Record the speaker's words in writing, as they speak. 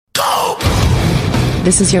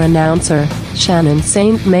This is your announcer, Shannon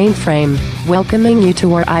Saint Mainframe, welcoming you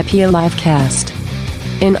to our IP Livecast.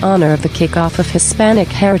 In honor of the kickoff of Hispanic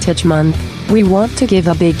Heritage Month, we want to give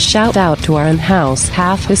a big shout out to our in-house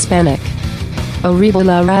half Hispanic. Oribe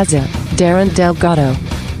La Raza, Darren Delgado.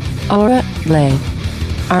 Ora, Lay.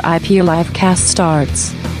 Our IP Livecast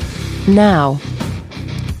starts now.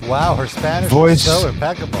 Wow, her Spanish Voice. is so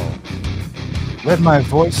impeccable. Let my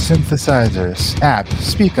voice synthesizer app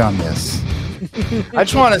speak on this. I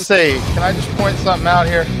just want to say, can I just point something out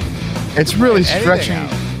here? It's really Anything stretching.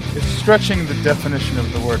 out. It's stretching the definition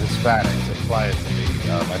of the word Hispanic to apply it to me.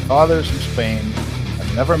 My father's from Spain.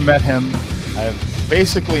 I've never met him. I have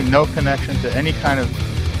basically no connection to any kind of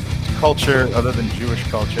culture other than Jewish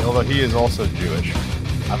culture, although he is also Jewish.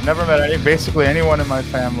 I've never met basically anyone in my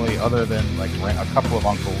family other than like a couple of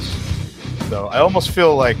uncles. So I almost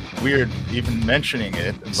feel like weird even mentioning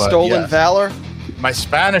it. But Stolen valor? My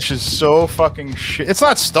Spanish is so fucking shit. It's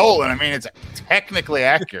not stolen. I mean, it's technically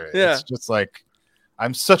accurate. Yeah. It's just like,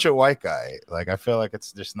 I'm such a white guy. Like, I feel like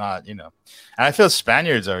it's just not, And I feel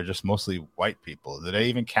Spaniards are just mostly white people. Do they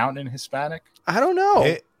even count in Hispanic? I don't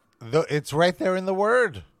know. It's right there in the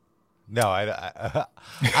word. No, I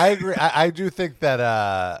agree. I do think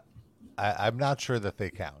that I'm not sure that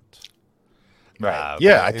they count. Right.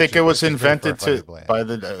 Yeah, I think it was it's just invented for a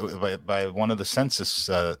funny by one of the census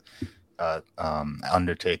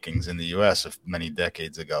undertakings in the U.S. of many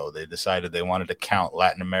decades ago. They decided they wanted to count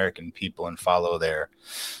Latin American people and follow their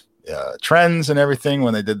trends and everything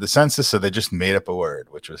when they did the census. So they just made up a word,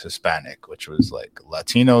 which was Hispanic, which was like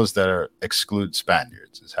Latinos that exclude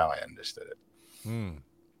Spaniards, is how I understood it.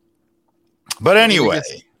 But anyway,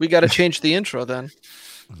 we got to change the intro then.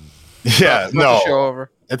 yeah, Not no, the show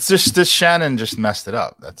over. it's just this Shannon just messed it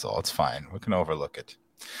up. That's all. It's fine. We can overlook it.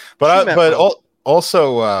 But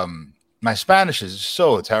also, my Spanish is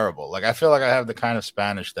so terrible. Like, I feel like I have the kind of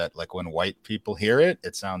Spanish that, like, when white people hear it,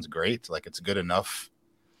 it sounds great. Like, it's good enough.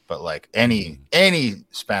 But like any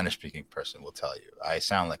Spanish-speaking person will tell you, I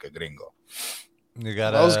sound like a gringo.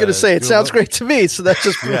 I was going to say it sounds great to me, so that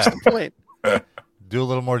just proves the point. Do a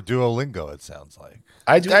little more Duolingo, it sounds like.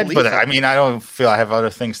 But I mean, I don't feel I have other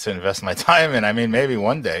things to invest my time in. I mean, maybe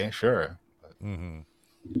one day, sure. You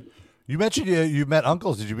mentioned you met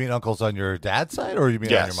uncles. Did you meet uncles on your dad's side, or you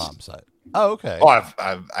mean on your mom's side? Oh, okay. Oh,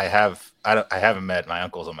 I haven't met my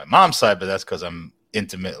uncles on my mom's side, but that's because I'm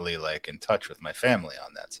intimately like in touch with my family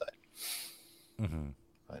on that side.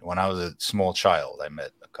 But when I was a small child, I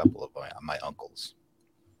met a couple of my uncles.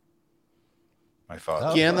 My father.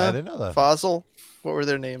 I Gianna, didn't know that. Fossil, what were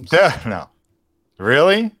their names? Yeah, no.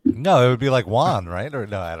 Really? No, it would be like Juan, right? Or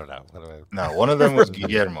no, I don't know. No, one of them was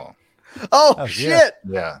Guillermo. Oh, shit.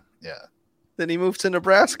 Yeah. Then he moved to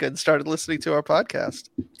Nebraska and started listening to our podcast,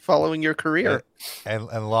 following your career.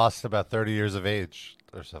 And lost about 30 years of age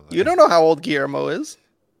or something. You don't know how old Guillermo is.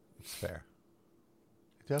 It's fair.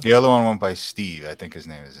 The other one went by Steve. I think his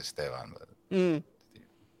name is Esteban. But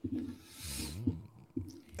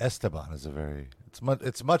Esteban is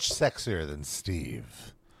it's much sexier than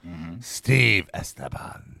Steve. Steve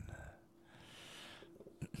Esteban.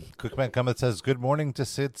 Quickman Comment says, good morning to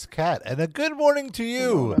Sid's cat. And a good morning to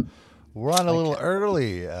you. We're on a little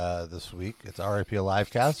early this week. It's RIP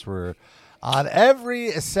Livecast. We're on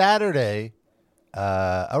every Saturday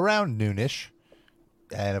around noonish.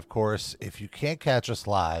 And, of course, if you can't catch us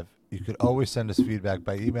live, you could always send us feedback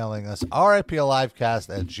by emailing us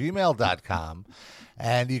riplivecast@gmail.com.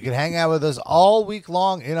 And you can hang out with us all week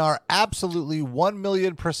long in our absolutely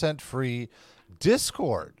 1,000,000% free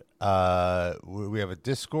Discord. We have a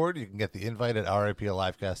Discord. You can get the invite at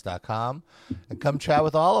riplivecast.com and come chat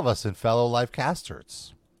with all of us and fellow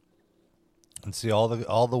Livecasters and see all the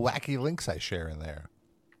wacky links I share in there.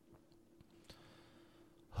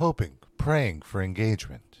 Praying for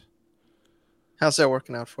engagement. How's that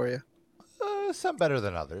working out for you? Some better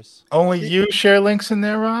than others. Only you share links in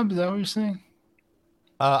there, Rob? Is that what you're saying?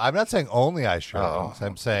 I'm not saying only I share links.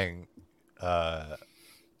 I'm saying...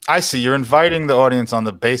 I see. You're inviting the audience on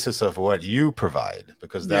the basis of what you provide,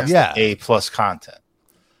 because that's the A+ content.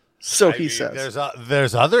 So he says.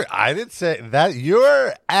 There's other... I didn't say that.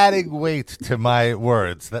 You're adding weight to my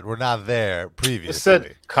words that were not there previously. I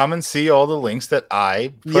said, come and see all the links that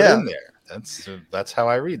I put in there. That's how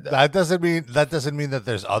I read that. That doesn't mean that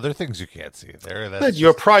there's other things you can't see there. But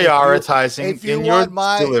you're prioritizing in your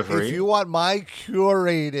delivery. If you want my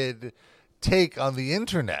curated take on the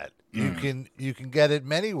internet, you can get it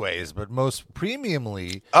many ways, but most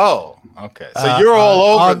premiumly. Oh, okay. So you're all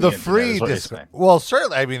over on the free Discord. Well,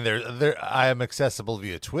 certainly. I mean, there. I am accessible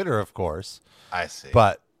via Twitter, of course. I see.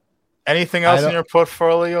 But Anything else in your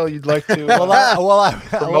portfolio you'd like to?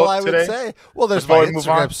 I would today? say, well, there's my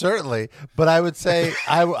Instagram certainly, but I would say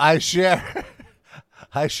I share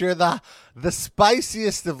the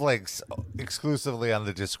spiciest of links exclusively on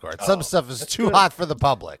the Discord. Some stuff is too hot for the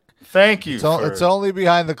public. Thank you. It's only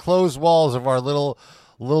behind the closed walls of our little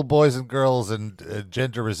boys and girls and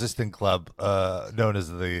gender resistant club known as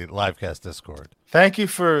the Livecast Discord. Thank you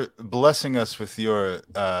for blessing us with your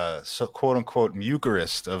quote unquote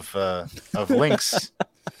Eucharist of links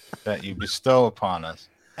that you bestow upon us.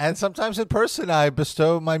 And sometimes in person, I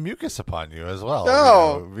bestow my mucus upon you as well.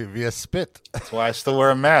 Oh. Via spit. That's why I still wear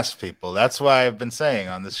a mask, people. That's why I've been saying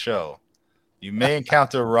on this show, you may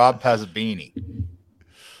encounter Rob Pazabini.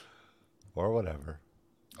 Or whatever.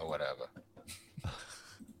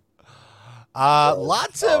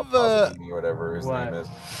 Lots of whatever his name is.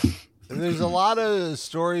 There's a lot of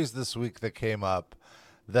stories this week that came up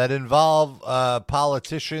that involve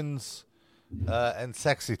politicians and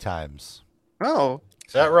sexy times. Oh,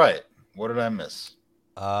 is that right? What did I miss?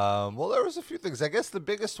 Well, there was a few things. I guess the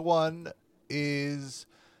biggest one is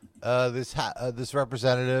this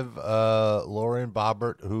representative, Lauren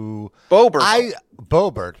Boebert, who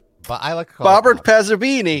Boebert. But I like to call Boebert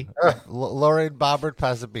Pazabini. Lauren Boebert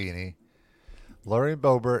Pazabini. Lauren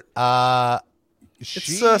Boebert.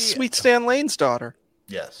 It's Sweet Stan Lane's daughter.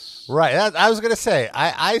 Yes. Right. I was going to say,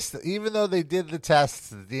 even though they did the tests,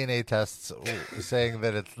 the DNA tests, saying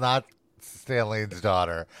that it's not Stan Lane's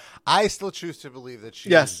daughter, I still choose to believe that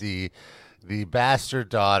she is the bastard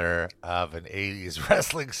daughter of an 80s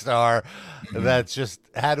wrestling star that's just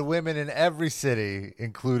had women in every city,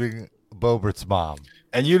 including Boebert's mom.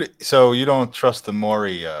 And you don't trust the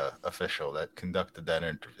Maury official that conducted that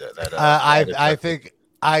interview?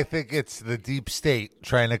 I think it's the deep state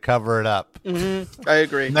trying to cover it up. Mm-hmm. I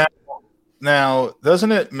agree. Now,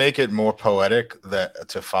 doesn't it make it more poetic that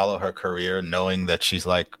to follow her career, knowing that she's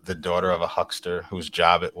like the daughter of a huckster whose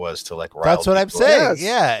job it was to like rile That's what I'm saying. Yes.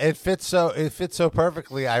 Yeah, it fits so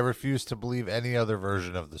perfectly. I refuse to believe any other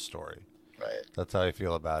version of the story. Right. That's how I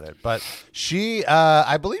feel about it. But she,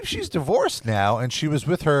 I believe she's divorced now, and she was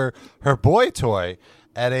with her boy toy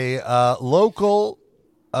at a local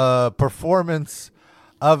performance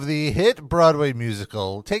of the hit Broadway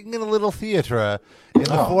musical, taking in a little theater in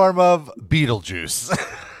the form of Beetlejuice.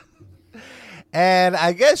 And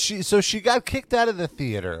I guess she got kicked out of the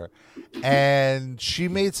theater, and she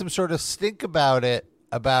made some sort of stink about it,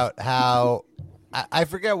 about how I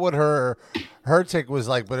forget what her take was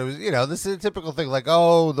like, but it was, this is a typical thing, like,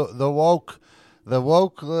 the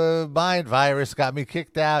woke mind virus got me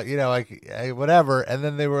kicked out, whatever. And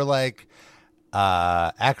then they were like,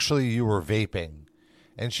 actually, you were vaping.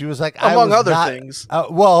 And she was like, among other things.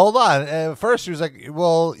 Well, hold on. First, she was like,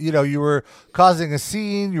 well, you were causing a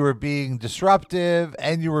scene, you were being disruptive,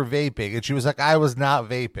 and you were vaping. And she was like, I was not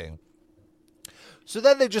vaping. So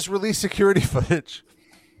then they just released security footage,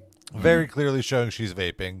 very clearly showing she's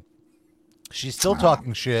vaping. She's still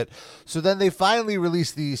talking shit. So then they finally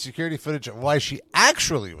released the security footage of why she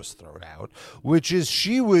actually was thrown out, which is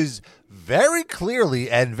she was very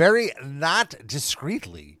clearly and very not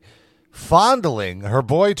discreetly fondling her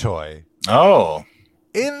boy toy. Oh.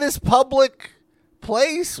 In this public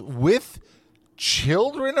place with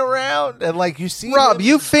children around, and like you see, Rob,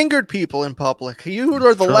 you fingered people in public. You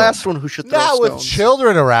are the last one who should throw not stones. with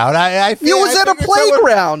children around. I It was at a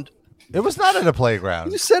playground. It was not at a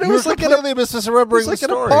playground. You said it was like in a misremembering the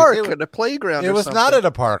story. At a park, at a playground. It was not at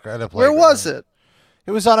a park. At a playground. Where was it?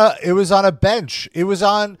 It was on a bench. It was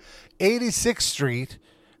on 86th Street.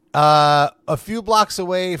 A few blocks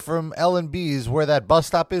away from L&B's, where that bus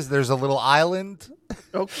stop is, there's a little island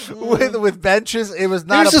with benches. It was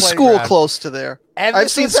not. There's a school close to there. And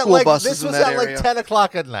I've seen school buses in that area. This was at like 10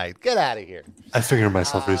 o'clock at night. Get out of here. I fingered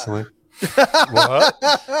myself recently. What?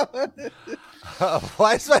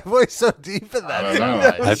 Why is my voice so deep in that? I don't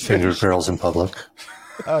know. I've fingered girls in public.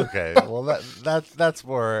 Okay, well that's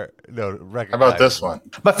more recognizable. How about this one?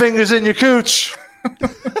 My finger's in your cooch.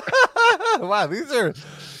 Wow, these are,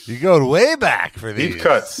 you go way back for these. Deep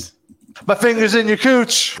cuts. My finger's in your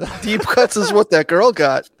cooch. Deep cuts is what that girl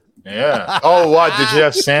got. Yeah. Oh, what? Did you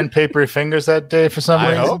have sandpapery fingers that day for some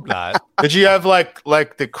reason? I hope not. Did you have like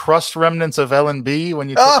the crust remnants of L&B when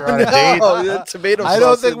you took her on a date? Oh, tomato sauce. I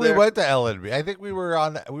don't think we there. went to L&B. I think we were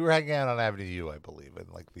hanging out on Avenue U, I believe, in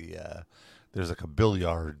like the there's like a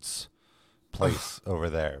billiards place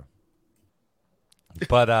over there.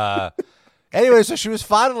 But anyway, so she was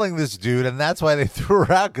fondling this dude, and that's why they threw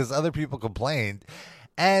her out, because other people complained.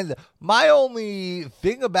 And my only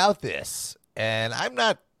thing about this, and I'm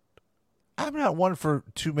not one for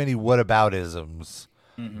too many whataboutisms,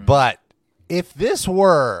 but if this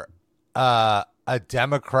were a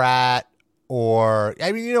Democrat or,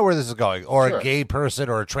 I mean, you know where this is going, or a gay person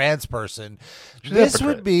or a trans person, this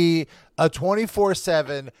would be a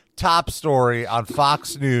 24/7 top story on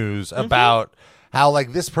Fox News about how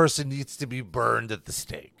like this person needs to be burned at the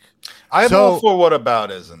stake. I'm all for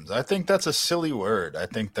whataboutisms. I think that's a silly word. I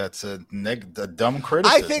think that's a dumb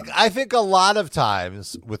criticism. I think a lot of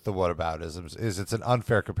times with the whataboutisms is it's an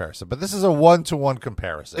unfair comparison, but this is a 1-to-1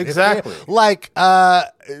 comparison. Exactly. Like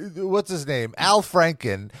what's his name? Al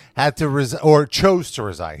Franken had to resign or chose to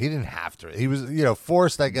resign. He didn't have to. He was,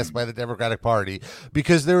 forced, I guess, by the Democratic Party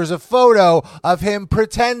because there was a photo of him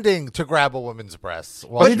pretending to grab a woman's breasts.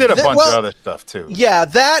 Well, he did a bunch of other stuff too. Yeah,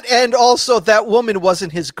 that, and also that woman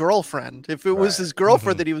wasn't his girlfriend. If it was his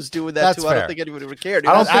girlfriend that he was doing that to, I don't think anybody would have cared.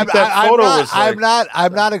 I don't think that photo was. I'm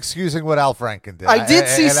not excusing what Al Franken did. I did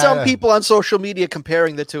see some people on social media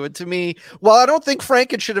comparing the two, and to me, while I don't think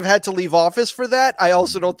Franken should have had to leave office for that, I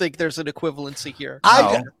also don't think there's an equivalency here.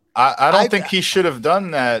 I don't think he should have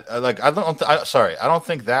done that. I don't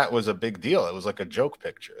think that was a big deal. It was like a joke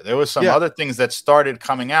picture. There was some other things that started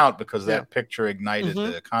coming out because that picture ignited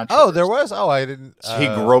the controversy. Oh, there was. Oh, I didn't. So he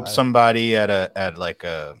groped somebody at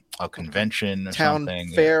a convention or town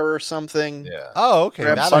something, fair or something. Yeah. Oh, okay.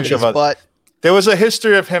 Grabbed somebody's butt. There was a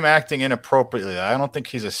history of him acting inappropriately. I don't think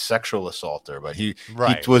he's a sexual assaulter, but he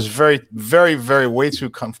was very, very, very way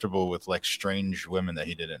too comfortable with like strange women that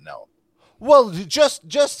he didn't know. Well, just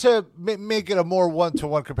to make it a more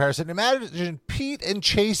 1-to-1 comparison, imagine Pete and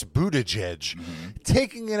Chase Buttigieg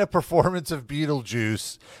taking in a performance of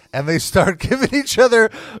Beetlejuice, and they start giving each other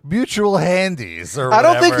mutual handies. Or I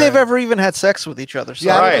don't think they've ever even had sex with each other. So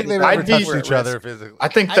I don't think they've ever touched each other physically. I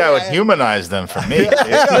think that would humanize them for me.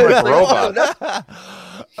 It's like robots.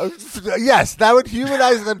 Yes, that would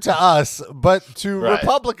humanize them to us, but to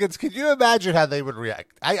Republicans, can you imagine how they would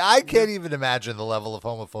react? I can't even imagine the level of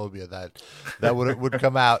homophobia that would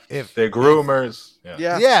come out if they're groomers.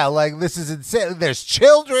 Yeah, like this is insane. There's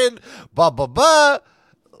children, blah blah blah.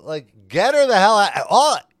 Like, get her the hell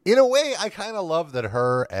out. In a way, I kind of love that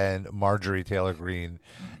her and Marjorie Taylor Greene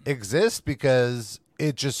exist because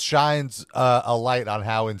it just shines a light on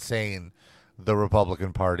how insane the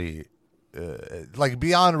Republican Party. Like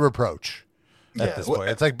beyond reproach at this point.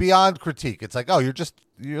 It's like beyond critique. It's like, oh, you're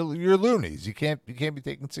loonies. You can't be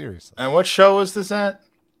taken seriously. And what show was this at?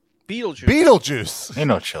 Beetlejuice. Ain't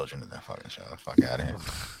no children in that fucking show. The fuck out of here.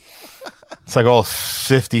 It's like all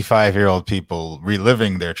 55-year-old people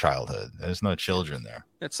reliving their childhood. There's no children there.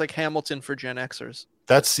 It's like Hamilton for Gen Xers.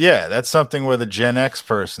 That's something where the Gen X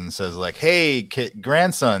person says like, hey,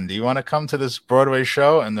 grandson, do you want to come to this Broadway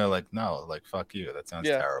show? And they're like, no, like, fuck you. That sounds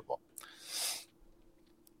terrible.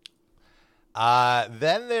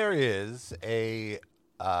 Then there is a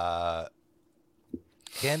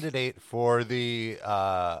candidate for the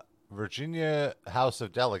Virginia House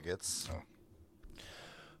of Delegates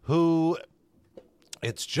who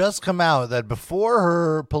it's just come out that before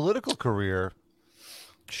her political career,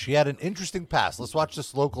 she had an interesting past. Let's watch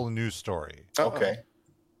this local news story. Okay.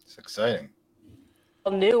 It's exciting.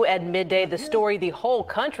 New at midday, the story the whole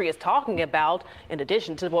country is talking about, in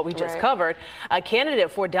addition to what we just covered. A candidate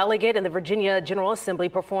for delegate in the Virginia General Assembly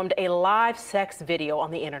performed a live sex video on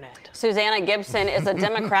the internet. Susanna Gibson is a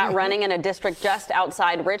Democrat running in a district just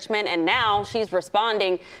outside Richmond, and now she's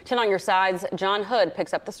responding. 10 on your sides, John Hood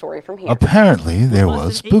picks up the story from here. Apparently, there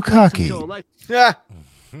was bukkake. Yeah.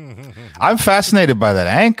 I'm fascinated by that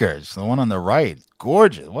anchors. The one on the right,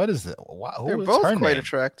 gorgeous. What is it? They're both quite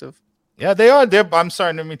attractive. Yeah, they are. I'm sorry,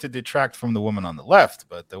 I didn't mean to detract from the woman on the left,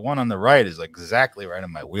 but the one on the right is like exactly right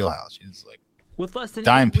in my wheelhouse. She's like with less than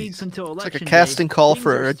dime 8 piece. weeks until election it's like a casting call day,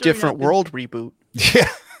 for a different world reboot.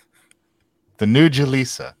 Yeah, the new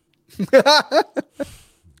Jalisa.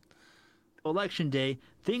 Election day,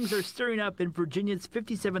 things are stirring up in Virginia's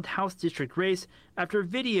 57th House District race after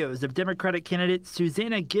videos of Democratic candidate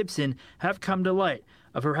Susanna Gibson have come to light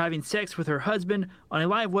of her having sex with her husband on a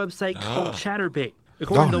live website called Chatterbait.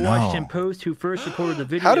 According to the Washington Post, who first reported the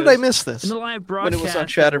video. How did I miss this? In the live when broadcast, it was on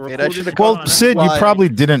Chatterbait, I should have. Well, Sid, you probably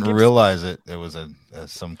didn't realize it was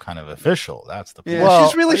some kind of official. That's the point. Yeah,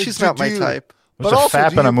 Well, she's not my type. But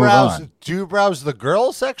also, do you browse the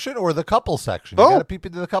girl section or the couple section? You gotta peep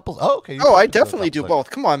into the couples. Oh, okay. I definitely do both.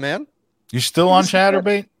 Come on, man. You still on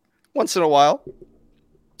Chatterbait? Once in a while.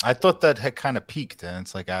 I thought that had kind of peaked, and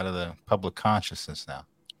it's like out of the public consciousness now.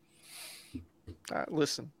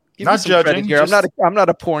 Listen. Not judging here. I'm not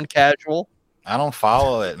a porn casual. I don't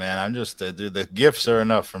follow it, man. I'm just dude. The GIFs are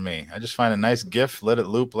enough for me. I just find a nice GIF, let it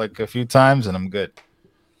loop like a few times, and I'm good.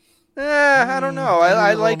 I don't know. maybe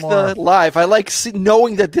I a little like more. the live. I like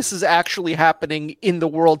knowing that this is actually happening in the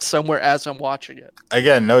world somewhere as I'm watching it.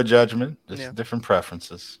 Again, no judgment, just Yeah. different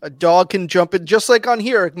preferences. A dog can jump in, just like on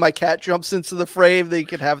here. My cat jumps into the frame. They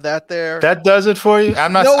could have that there. That does it for you?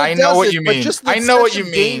 I'm not. No, it I know what doesn't, you but mean. just the I know what sense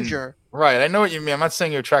you of mean. danger. Right. I know what you mean. I'm not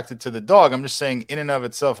saying you're attracted to the dog. I'm just saying, in and of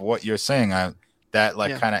itself, what you're saying, that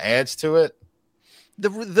Yeah. kind of adds to it. The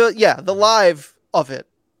live of it.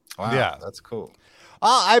 Wow. Yeah. That's cool.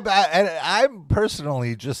 I'm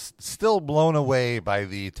personally just still blown away by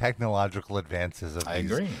the technological advances of I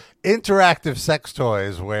these agree. interactive sex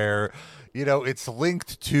toys where, it's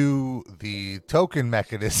linked to the token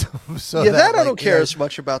mechanism. So that I like, don't care as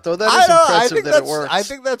much about, though. That I is don't- I impressive think that it that's- works. I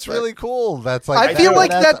think that's But really cool. That's like I feel like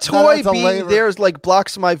that that's toy a being layer- there like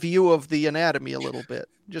blocks my view of the anatomy a little bit.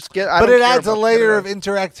 Just get, but it adds a layer of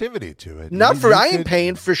interactivity to it. Not You- for you I ain't could-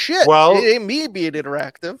 paying for shit. Well- it ain't me being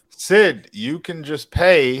interactive. Sid, you can just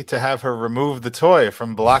pay to have her remove the toy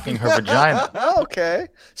from blocking her vagina. Okay.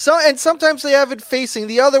 Sometimes they have it facing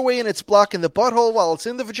the other way and it's blocking the butthole while it's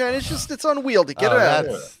in the vagina. It's unwieldy. Get Oh, it out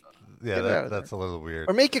of that's- there. Yeah, Get it out of that's a little weird.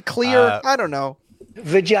 Or make it clear. I don't know.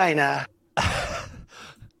 Vagina.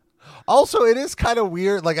 Also, it is kind of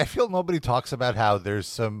weird. Like, I feel nobody talks about how there's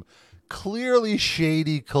some clearly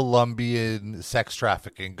shady Colombian sex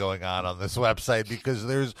trafficking going on this website because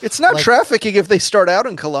there's It's not like, trafficking if they start out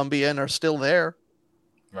in Colombia and are still there.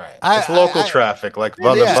 Right. It's local traffic, like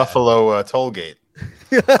the Yeah. Buffalo toll gate.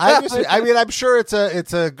 I'm sure it's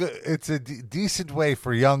a decent way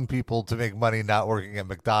for young people to make money not working at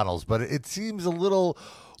McDonald's, but it seems a little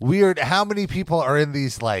weird how many people are in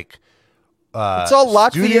these like It's all Latvia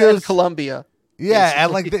studios. and Colombia. Yeah,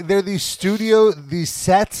 and like they're these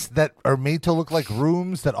sets that are made to look like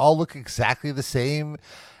rooms that all look exactly the same,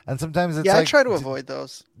 and sometimes it's Yeah, like I try to avoid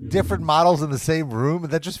those. different models in the same room,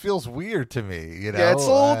 and that just feels weird to me. Yeah, it's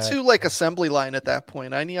a little too like assembly line at that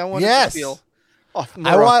point. I want it Yes. to feel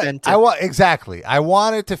more authentic. I want exactly. I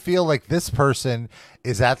want it to feel like this person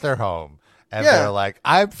is at their home and Yeah. they're like,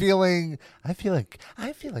 I'm feeling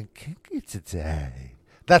kinky today.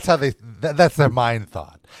 That's how that's their mind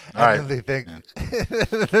thought. And All right. then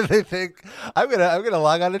they think I'm gonna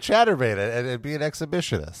log on to Chatterbait and be an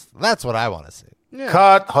exhibitionist. That's what I want to see.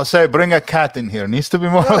 Cat, Jose, bring a cat in here. Needs to be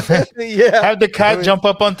more of it. Yeah. Have the cat jump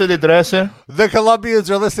up onto the dresser. The Colombians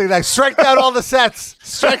are listening like, strike down all the sets.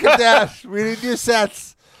 Strike it down. We need new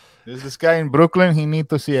sets. There's this guy in Brooklyn. He need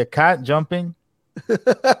to see a cat jumping.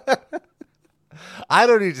 I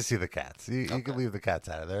don't need to see the cats. You can leave the cats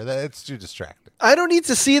out of there. It's too distracting. I don't need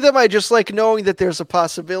to see them. I just like knowing that there's a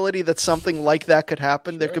possibility that something like that could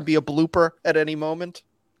happen. There could be a blooper at any moment.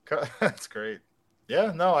 That's great.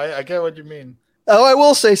 Yeah, no, I get what you mean. Oh, I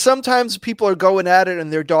will say sometimes people are going at it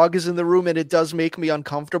and their dog is in the room and it does make me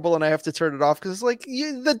uncomfortable and I have to turn it off because it's like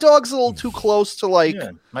the dog's a little too close to like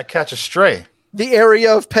might catch a stray. The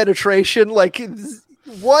area of penetration. Like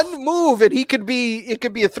one move and it could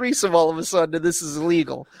be a threesome all of a sudden and this is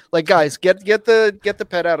illegal. Like guys, get the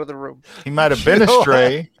pet out of the room. He might have been a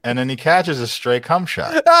stray and then he catches a stray cum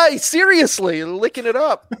shot. Seriously, licking it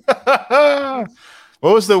up.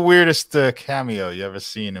 What was the weirdest cameo you ever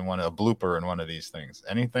seen in a blooper in one of these things?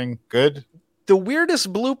 Anything good? The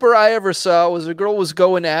weirdest blooper I ever saw was a girl was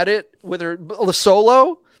going at it with her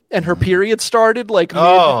solo and her period started like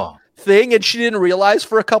mid thing and she didn't realize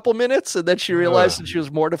for a couple minutes and then she realized and she was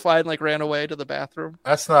mortified and like ran away to the bathroom.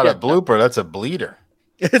 That's not a blooper, that's a bleeder.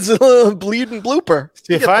 It's a little bleeding blooper.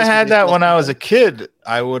 See, if I had that when I was a kid,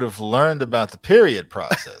 I would have learned about the period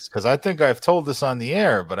process because I think I've told this on the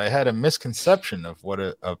air, but I had a misconception of what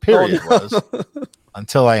a period was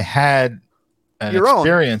until I had an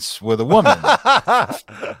experience with a woman.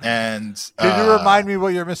 And can you remind me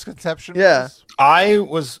what your misconception was? I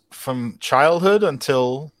was from childhood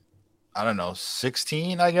until, I don't know,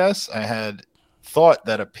 16, I guess. I had thought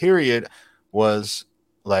that a period was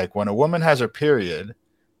like when a woman has her period,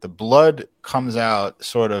 the blood comes out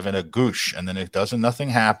sort of in a goosh and then nothing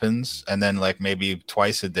happens. And then like maybe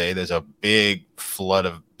twice a day, there's a big flood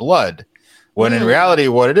of blood. When in reality,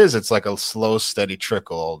 what it is, it's like a slow, steady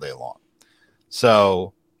trickle all day long.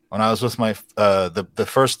 So when I was with my, the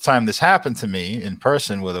first time this happened to me in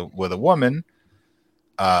person with a woman,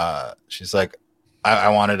 she's like, I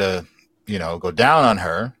wanted to, go down on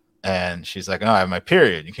her. And she's like, "Oh, I have my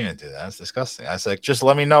period. You can't do that. That's disgusting." I was like, "Just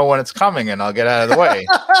let me know when it's coming, and I'll get out of the way."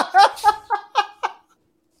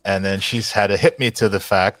 And then she's had to hit me to the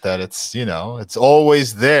fact that it's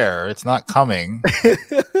always there. It's not coming.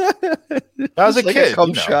 I was a kid.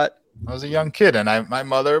 Shot. I was a young kid, and my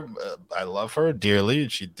mother, I love her dearly.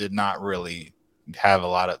 She did not really have a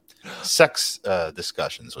lot of sex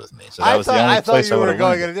discussions with me. So that was the only I place thought you I were would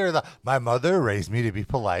going have in there. My mother raised me to be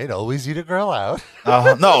polite, always eat a girl out.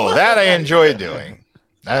 No, that I enjoy doing.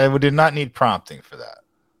 I did not need prompting for that.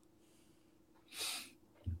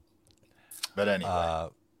 But anyway.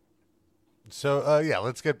 Yeah,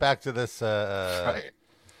 let's get back to this. Right.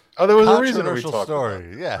 Oh, there was a reason we talked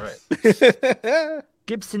story. About it. Yeah. Right.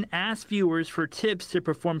 Gibson asked viewers for tips to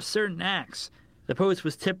perform certain acts. The post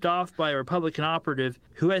was tipped off by a Republican operative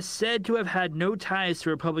who has said to have had no ties to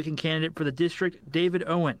Republican candidate for the district, David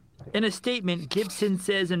Owen. In a statement, Gibson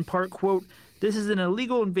says in part, quote, "This is an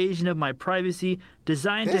illegal invasion of my privacy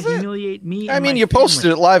designed to humiliate me and my you posted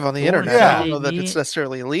family. it live on the internet. Yeah. I don't know that it's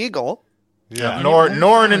necessarily illegal. Yeah.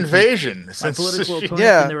 Nor an invasion. My Since political she,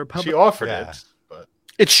 opponents and the Republican she offered it. But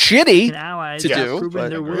It's shitty allies to have do. proven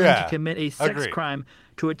they're willing to commit a sex Agreed. crime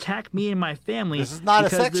to attack me and my family This is not a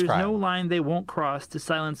because sex there's crime. no line they won't cross to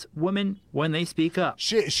silence women when they speak up."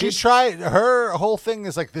 She tried. Her whole thing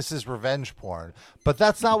is like, this is revenge porn, but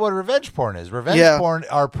that's not what revenge porn is. Revenge porn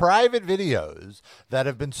are private videos that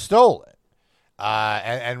have been stolen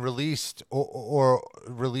and released or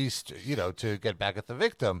released, to get back at the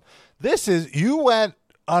victim. This is, you went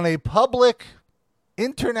on a public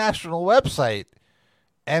international website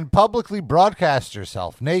and publicly broadcast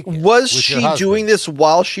yourself naked. Was with she your husband. doing this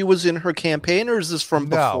while she was in her campaign, or is this from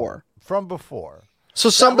before? From before. So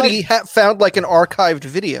somebody found like an archived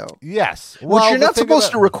video. Yes. Which you're not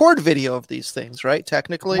supposed to record video of these things, right?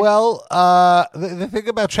 Technically. Well, the thing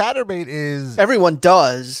about Chatterbait is everyone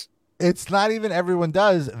does. It's not even everyone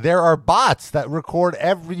does. There are bots that record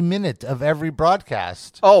every minute of every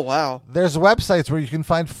broadcast. Oh, wow. There's websites where you can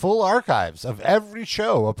find full archives of every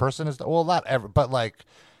show a person has. Well, not every, but like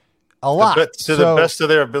a lot. To the best of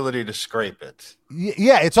their ability to scrape it.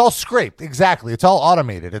 Yeah, it's all scraped. Exactly. It's all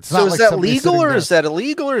automated. It's not so is like that somebody legal sitting or there. is that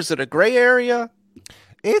illegal or is it a gray area?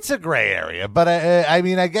 It's a gray area, but I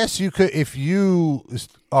mean, I guess you could, if you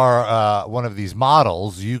are one of these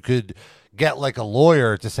models, you could get like a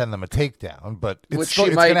lawyer to send them a takedown, but it's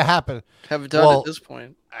going to happen. Have done at this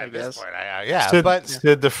point, I guess. This point,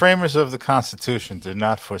 but the framers of the Constitution did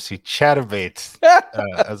not foresee Chatterbait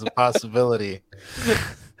as a possibility.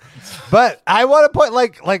 But I want to point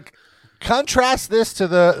like contrast this to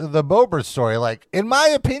the Boebert story. Like, in my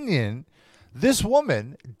opinion, this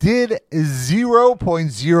woman did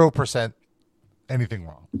 0.0% anything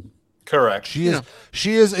wrong. Correct. She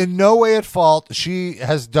is in no way at fault. She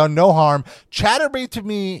has done no harm. Chatterbait to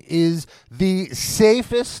me is the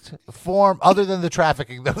safest form, other than the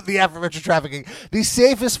trafficking, the aforementioned trafficking, the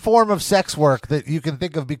safest form of sex work that you can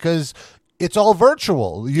think of, because it's all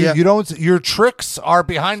virtual. You don't. Your tricks are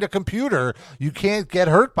behind a computer. You can't get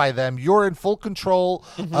hurt by them. You're in full control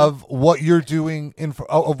of what you're doing,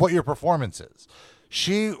 of what your performance is.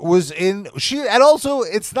 And also,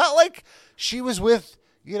 it's not like she was with.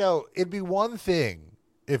 It'd be one thing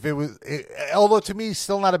if it was, although to me,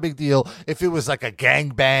 still not a big deal, if it was like a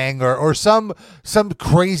gangbang or some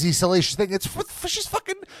crazy salacious thing. She's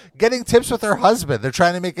fucking getting tips with her husband. They're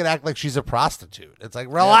trying to make it act like she's a prostitute. It's like,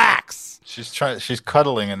 relax. Yeah. She's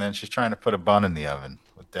cuddling, and then she's trying to put a bun in the oven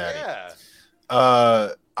with daddy. Yeah.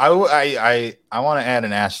 I want to add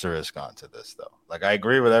an asterisk onto this, though. Like, I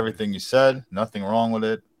agree with everything you said. Nothing wrong with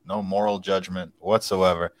it. No moral judgment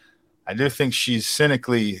whatsoever. I do think she's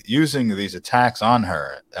cynically using these attacks on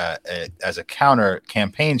her as a counter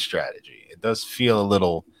campaign strategy. It does feel a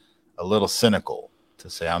little cynical to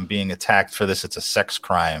say, I'm being attacked for this. It's a sex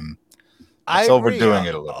crime. It's overdoing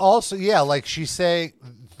it a little. Also, like she's saying,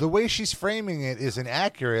 the way she's framing it is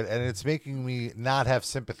inaccurate, and it's making me not have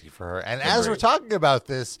sympathy for her. And as we're talking about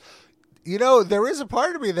this, there is a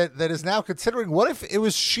part of me that is now considering, what if it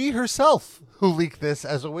was she herself who leaked this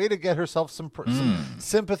as a way to get herself some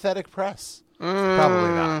sympathetic press?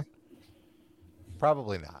 Probably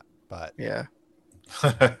not, but yeah.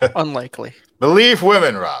 Unlikely. Believe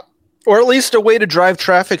women, Rob. Or at least a way to drive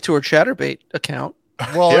traffic to her Chatterbait account.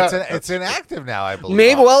 Well, it's inactive now, I believe.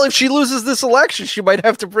 Maybe. Well, if she loses this election, she might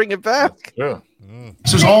have to bring it back. Yeah.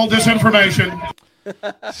 This is all disinformation.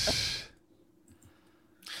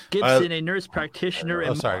 Gibson, a nurse practitioner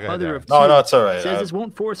and mother of two, it's all right. says this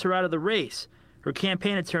won't force her out of the race. Her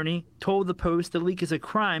campaign attorney told the Post the leak is a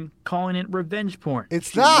crime, calling it revenge porn.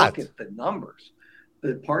 It's not. Look at the numbers.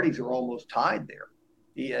 The parties are almost tied there.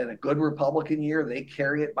 In a good Republican year, they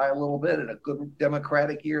carry it by a little bit. In a good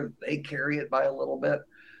Democratic year, they carry it by a little bit.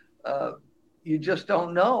 You just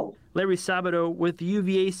don't know. Larry Sabato with the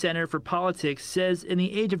UVA Center for Politics says in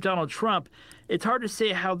the age of Donald Trump, it's hard to say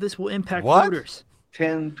how this will impact voters.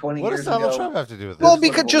 10, 20 What years does Donald ago. Trump have to do with this? Well, This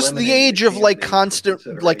would because have just the eliminated age of like candidates from constant,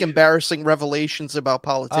 like consideration. embarrassing revelations about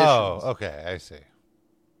politicians. Oh, okay, I see.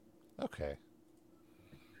 Okay.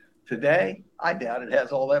 Today, I doubt it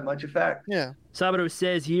has all that much effect. Yeah. Sabato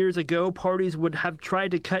says years ago, parties would have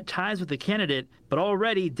tried to cut ties with the candidate, but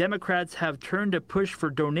already Democrats have turned to push for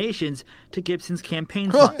donations to Gibson's campaign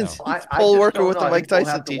fund. It's I poll just worker don't with know. the I Mike think we'll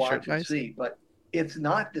Tyson have to watch t-shirt. and Nice. see, but it's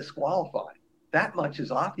not disqualifying. That much is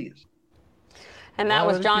obvious. And that Why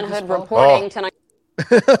was would it John be Hood disqualified? reporting tonight.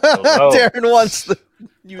 Hello. Darren wants the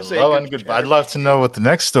Hello and goodbye. I'd love to know what the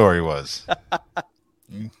next story was.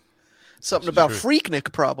 something about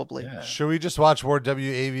Freaknik, probably. Yeah. Should we just watch more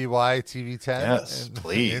WAVY TV 10? Yes,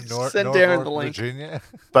 please. Send Darren the link. Virginia?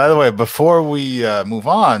 By the way, before we move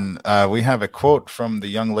on, we have a quote from the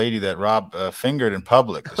young lady that Rob fingered in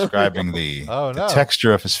public, describing the, Oh, the no.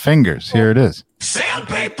 texture of his fingers. Here it is.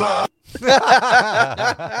 Sandpaper. Sounds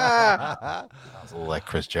a little like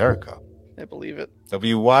Chris Jericho. I believe it.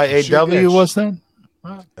 WYAW was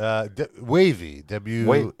that? Wavy.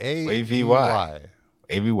 W-A-V-Y.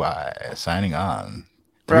 AVY signing on.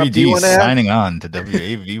 Rob, do you 3D wanna signing on to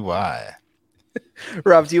WAVY.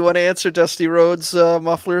 Rob, do you want to answer Dusty Rhodes'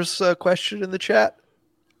 muffler's question in the chat?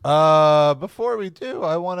 Before we do,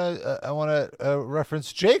 I want to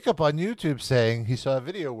reference Jacob on YouTube saying he saw a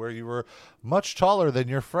video where you were much taller than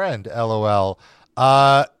your friend. LOL.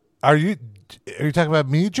 Are you talking about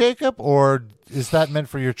me, Jacob, or is that meant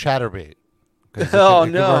for your chatterbait? It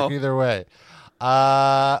could work either way.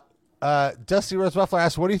 Dusty Rose Muffler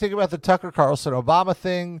asks, "What do you think about the Tucker Carlson Obama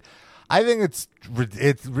thing?" I think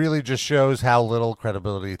it really just shows how little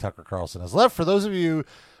credibility Tucker Carlson has left. For those of you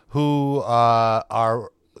who are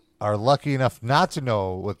lucky enough not to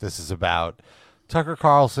know what this is about, Tucker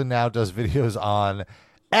Carlson now does videos on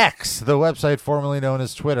X, the website formerly known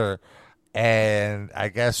as Twitter, and I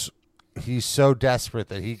guess he's so desperate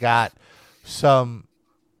that he got some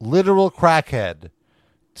literal crackhead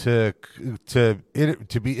to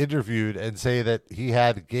be interviewed and say that he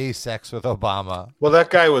had gay sex with Obama. Well, that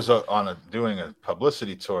guy was doing a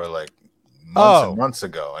publicity tour like months and months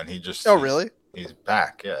ago, and he just really? He's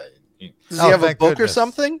back. Yeah. Does he have a book or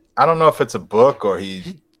something? I don't know if it's a book or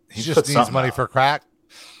he just needs money for crack.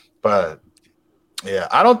 But yeah,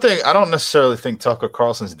 I don't necessarily think Tucker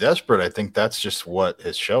Carlson's desperate. I think that's just what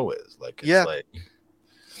his show is. Like, it's like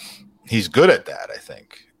he's good at that, I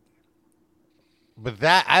think. But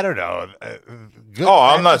that, I don't know.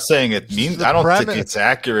 I'm not saying it means. I don't think it's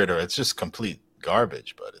accurate or it's just complete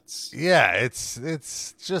garbage. But it's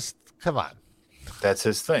it's just, come on. That's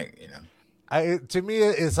his thing, you know. To me,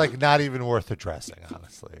 it's like not even worth addressing.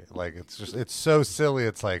 Honestly, like it's so silly.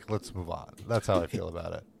 It's like, let's move on. That's how I feel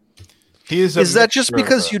about it. Is that just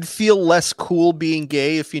because you'd feel less cool being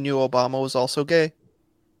gay if you knew Obama was also gay?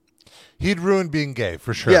 He'd ruin being gay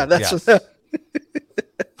for sure. Yeah, that's yes.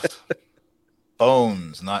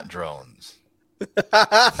 Bones, not drones.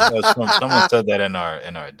 Someone said that in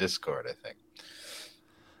our Discord, I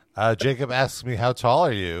think. Jacob asks me, how tall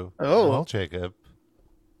are you? Oh, well, Jacob,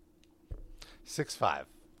 6'5"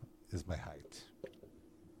 is my height.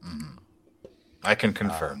 Mm-hmm. I can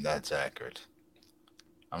confirm that's accurate.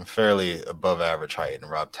 I'm fairly above average height, and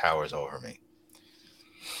Rob towers over me.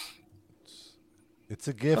 It's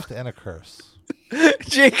a gift and a curse.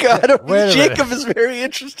 Jacob is very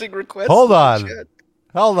interesting request. Hold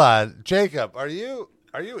on, Jacob. Are you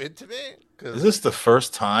into me? Is this the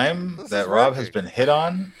first time that Rob has been hit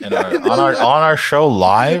on on our show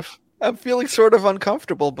live? I'm feeling sort of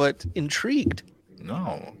uncomfortable, but intrigued.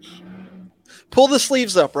 No. Pull the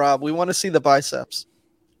sleeves up, Rob. We want to see the biceps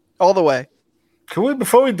all the way. Can we,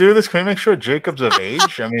 before we do this, can we make sure Jacob's of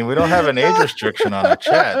age? I mean, we don't have an age restriction on the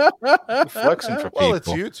chat. We're flexing for people. Well, it's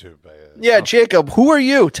YouTube. Yeah, Jacob, who are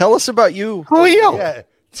you? Tell us about you. Who are you? Yeah,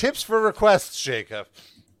 tips for requests, Jacob.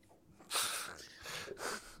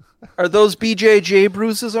 Are those BJJ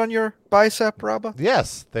bruises on your bicep, Rob?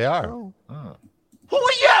 Yes, they are. Oh. Oh. Who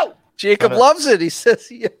are you? Jacob loves it. He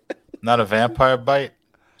says, yeah. Not a vampire bite?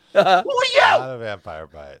 Who are you? Not a vampire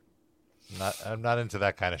bite. I'm not into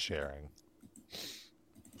that kind of sharing.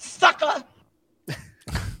 Sucker.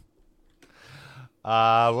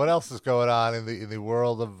 What else is going on in the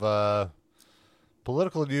world of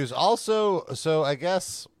political news? Also, so I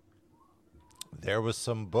guess there was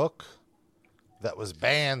some book that was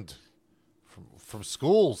banned from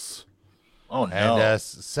schools. Oh no! And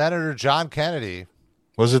Senator John Kennedy.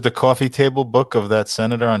 Was it the coffee table book of that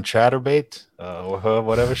senator on Chatterbait,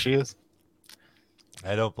 whatever she is?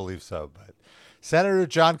 I don't believe so, but Senator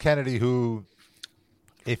John Kennedy, who,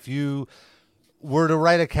 if you were to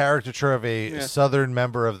write a caricature of a Southern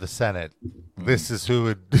member of the Senate, this is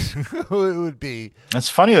who who it would be. It's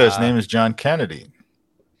funny that his name is John Kennedy.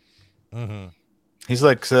 Mm-hmm. He's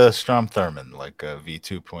like Strom Thurmond, like a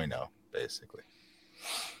V2.0, basically.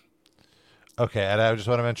 Okay, and I just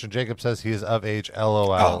want to mention, Jacob says he is of age,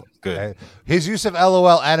 LOL. Oh, good. Okay. His use of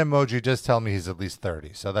LOL and emoji does tell me he's at least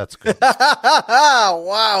 30, so that's good.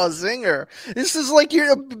 Wow, zinger. This is like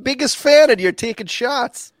you're the biggest fan and you're taking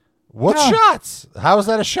shots. What shots? How is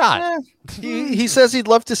that a shot? He says he'd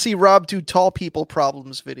love to see Rob do tall people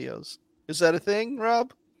problems videos. Is that a thing,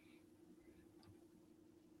 Rob?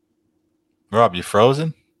 Rob, you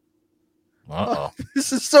frozen? Uh-oh.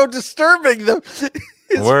 This is so disturbing, though.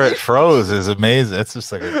 Where it froze is amazing. It's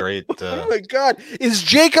just like a great... Oh, my God. Is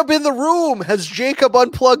Jacob in the room? Has Jacob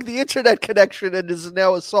unplugged the internet connection and is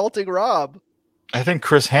now assaulting Rob? I think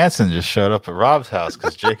Chris Hansen just showed up at Rob's house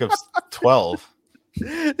because Jacob's 12.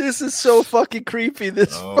 This is so fucking creepy.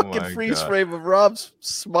 This fucking freeze frame of Rob's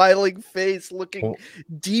smiling face looking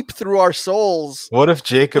deep through our souls. What if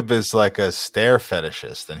Jacob is like a stare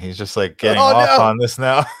fetishist and he's just like getting off on this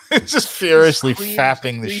now? He's just furiously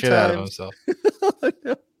fapping the shit out of himself.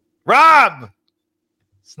 No. Rob!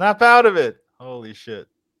 Snap out of it. Holy shit.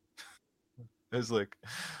 There's like...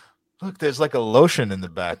 Look, there's like a lotion in the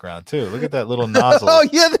background, too. Look at that little nozzle. Oh,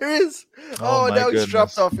 yeah, there is. Oh, now goodness. He's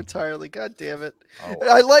dropped off entirely. God damn it. Oh, wow.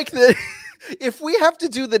 I like that. If we have to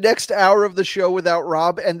do the next hour of the show without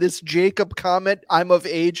Rob and this Jacob comment, I'm of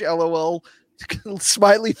age, LOL,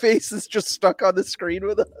 smiley face is just stuck on the screen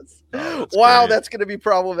with us. Oh, wow, that's going to be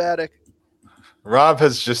problematic. Rob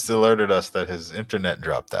has just alerted us that his internet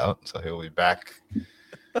dropped out, so he'll be back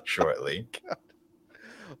shortly.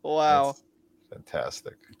 Wow. That's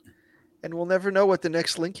fantastic. And we'll never know what the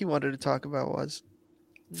next link he wanted to talk about was.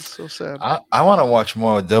 It's so sad. I want to watch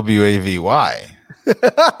more WAVY.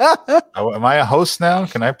 Am I a host now?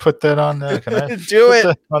 Can I put that on? Can I do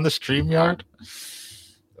it on the StreamYard?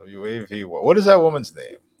 WAVY. What is that woman's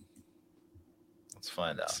name? Let's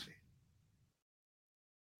find out.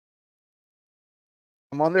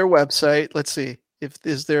 I'm on their website. Let's see.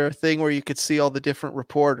 Is there a thing where you could see all the different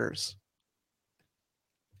reporters?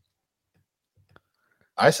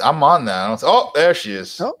 I'm on now. Oh, there she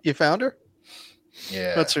is. Oh, you found her?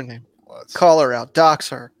 Yeah. What's her name? Call her out. Dox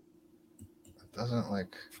her. It doesn't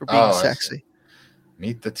like... For being sexy.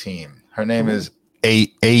 Meet the team. Her name is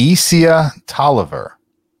Aesia Tolliver.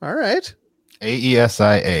 All right.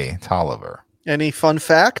 Aesia Tolliver. Any fun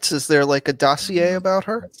facts? Is there like a dossier about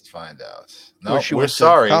her? Let's find out. No, we're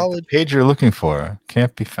sorry. College? The page you're looking for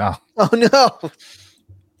can't be found. Oh, no.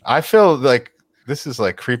 I feel like this is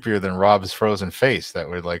like creepier than Rob's frozen face that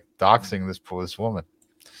we're like doxing this woman.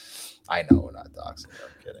 I know we're not doxing her.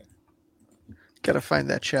 I'm kidding. Gotta find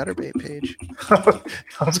that Chatterbait page.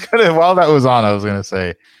 While that was on, I was gonna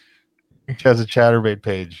say she has a Chatterbait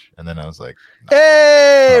page, and then I was like, no.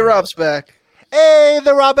 Hey, Rob's back. Hey,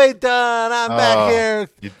 the Rob ain't done. I'm back here.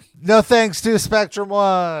 No thanks to Spectrum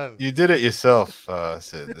One. You did it yourself,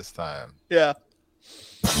 Sid, this time. Yeah.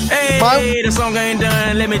 Hey, the song ain't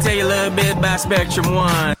done. Let me tell you a little bit about Spectrum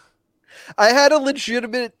One. I had a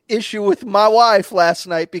legitimate issue with my wife last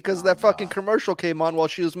night because that fucking commercial came on while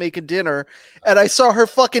she was making dinner, and I saw her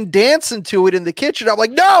fucking dancing to it in the kitchen. I'm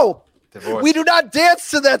like, no, we do not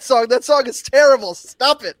dance to that song. That song is terrible.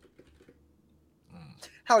 Stop it.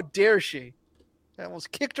 How dare she? I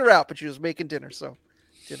almost kicked her out, but she was making dinner, so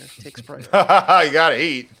dinner takes priority. You gotta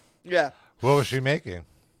eat. Yeah. What was she making?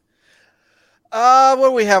 What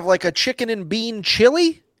do we have? Like a chicken and bean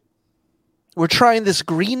chili? We're trying this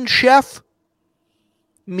Green Chef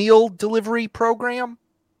meal delivery program.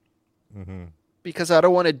 Mm-hmm. Because I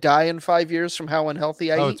don't want to die in 5 years from how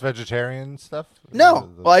unhealthy I eat. Oh, it's vegetarian stuff?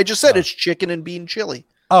 No. Well, I just said it's chicken and bean chili.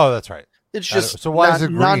 Oh, that's right. It's just so why is it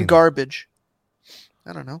green? Non-garbage.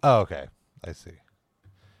 I don't know. Oh, okay. I see.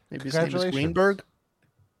 Maybe his name is Greenberg.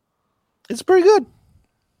 It's pretty good.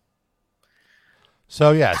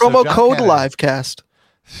 So, yeah. Promo code Kennedy. Livecast.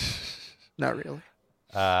 Not really.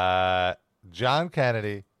 John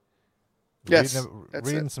Kennedy. Yes.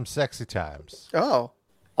 Reading some sexy times. Oh.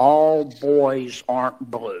 All boys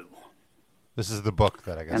aren't blue. This is the book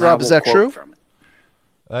that I guess. Rob, is that true?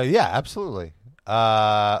 Yeah, absolutely.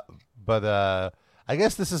 But I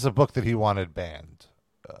guess this is a book that he wanted banned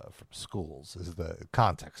from schools, is the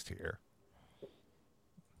context here.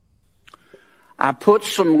 I put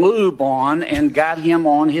some lube on and got him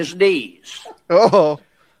on his knees. Oh.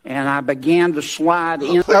 And I began to slide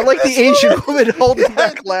in. I like the Asian woman holding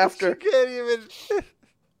back laughter. Can't even.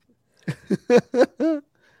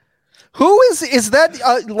 Who is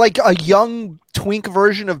that? Like a young twink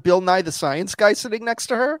version of Bill Nye the Science Guy sitting next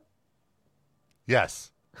to her?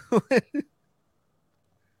 Yes.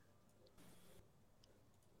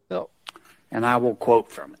 No. And I will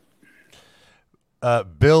quote from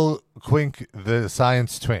it. Bill Quink, the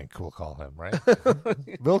science twink, we'll call him, right?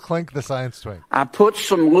 Bill Clink, the science twink. I put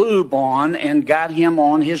some lube on and got him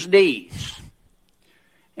on his knees.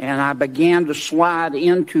 And I began to slide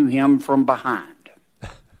into him from behind.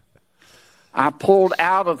 I pulled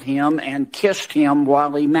out of him and kissed him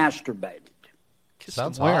while he masturbated.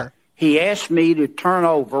 Sounds where? hard. He asked me to turn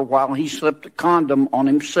over while he slipped a condom on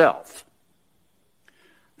himself.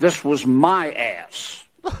 This was my ass,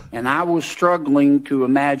 and I was struggling to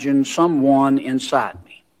imagine someone inside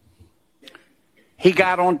me. He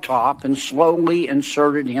got on top and slowly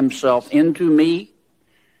inserted himself into me.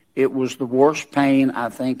 It was the worst pain I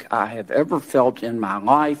think I have ever felt in my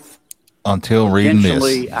life. Until reading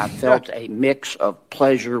Eventually, this. I felt a mix of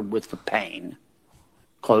pleasure with the pain.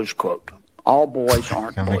 Close quote. All boys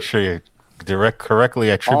aren't Gotta boys. make sure you correctly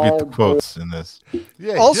attribute the quotes in this.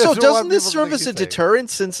 Yeah, Also, just doesn't want this people to serve think as a he's saying- deterrent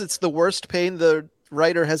since it's the worst pain the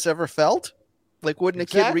writer has ever felt? Like, wouldn't a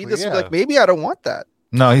kid Exactly, read this and be yeah. like, maybe I don't want that?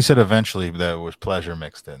 No, he said eventually there was pleasure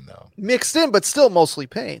mixed in, though. Mixed in, but still mostly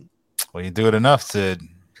pain. Well, you do it enough, Sid.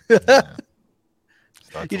 You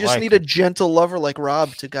just need a gentle lover like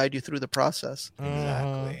Rob to guide you through the process.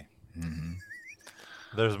 Exactly.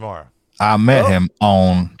 There's more. I met him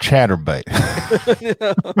on Chatterbait.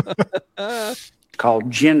 Called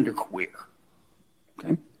genderqueer.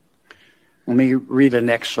 Okay. Let me read an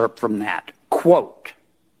excerpt from that. Quote,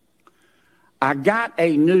 I got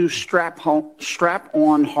a new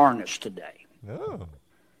strap-on harness today. Oh.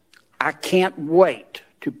 I can't wait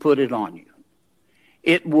to put it on you.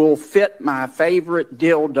 It will fit my favorite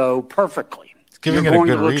dildo perfectly. Giving You're it a going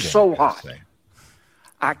good to look reading, so I gotta hot. say.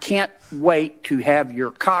 I can't wait to have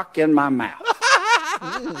your cock in my mouth.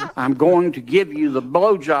 I'm going to give you the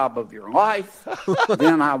blowjob of your life.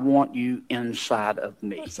 Then I want you inside of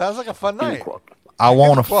me. Sounds like a fun End night. quote. I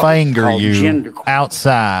want to Quote. finger Called you genderqueer.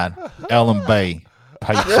 outside Ellen Bay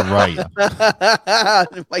Pizzeria.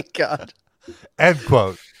 Oh my God. End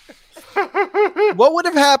quote. What would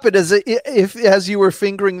have happened if, as you were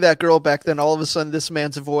fingering that girl back then, all of a sudden this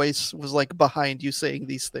man's voice was like behind you saying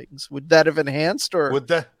these things? Would that have enhanced or? Would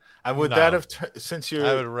that No. have since you're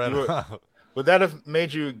I would run out. would that have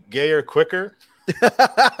made you gayer quicker?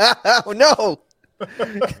 Oh, no.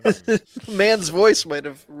 Man's voice might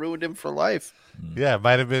have ruined him for life. Yeah, it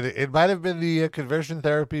might have been the conversion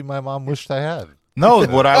therapy my mom wished I had. No,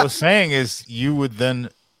 what I was saying is you would then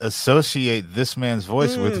associate this man's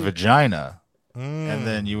voice with vagina, and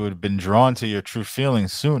then you would have been drawn to your true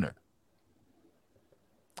feelings sooner.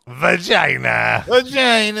 Vagina.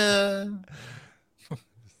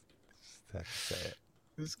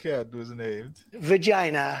 This cat was named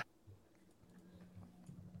Vagina.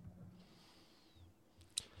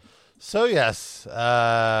 So yes,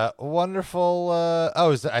 wonderful.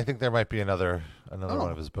 I think there might be another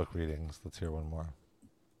one of his book readings. Let's hear one more.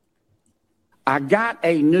 I got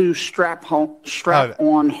a new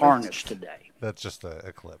strap-on harness today. That's just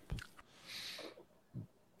a clip.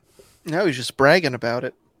 Now he's just bragging about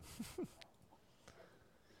it.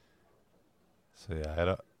 So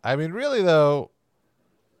yeah, I mean, really though,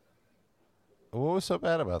 what was so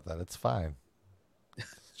bad about that? It's fine.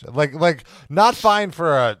 like not fine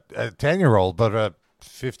for a 10-year-old, but a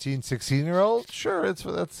 15, 16-year-old. Sure,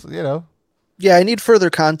 that's Yeah, I need further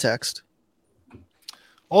context.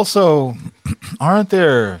 Also, isn't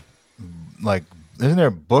there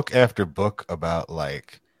book after book about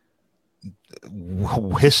like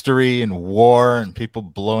history and war and people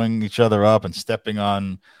blowing each other up and stepping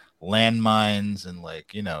on landmines and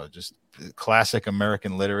just classic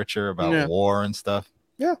American literature about war and stuff?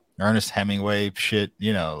 Yeah. Ernest Hemingway shit,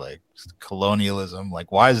 like colonialism.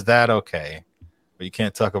 Like, why is that okay? But you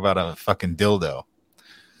can't talk about a fucking dildo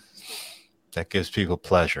that gives people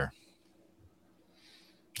pleasure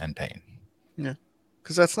and pain. Yeah.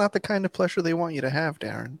 Because that's not the kind of pleasure they want you to have,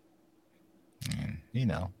 Darren.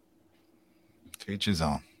 To each his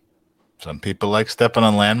own. Some people like stepping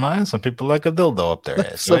on landmines. Some people like a dildo up their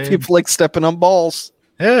ass. Some people like stepping on balls.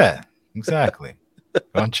 Yeah, exactly. Go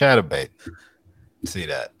on Chatterbait. See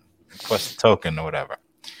that. Request a token or whatever.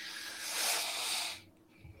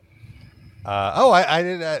 I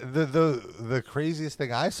did the craziest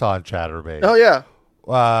thing I saw on Chatterbait. Oh yeah.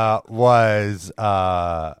 Was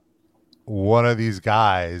one of these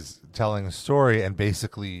guys telling a story and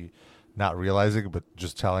basically not realizing, but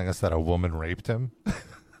just telling us that a woman raped him.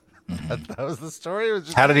 that was the story. It was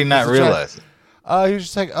just, how did he not realize it? He was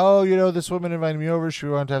just like, this woman invited me over. She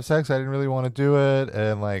wanted to have sex. I didn't really want to do it,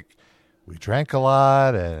 and we drank a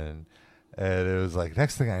lot, and And it was like,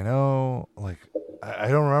 next thing I know, like, I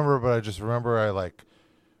don't remember, but I just remember I like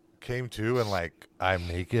came to and like I'm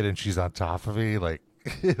naked and she's on top of me, like,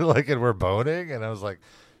 like, and we're boning. And I was like,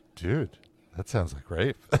 dude, that sounds like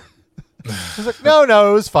rape. She's like, no,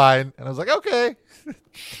 it was fine. And I was like, okay.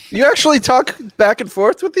 You actually talk back and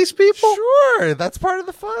forth with these people? Sure, that's part of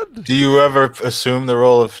the fun. Do you ever assume the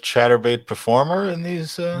role of chatterbait performer in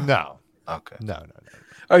these? No. Okay. No.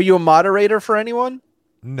 Are you a moderator for anyone?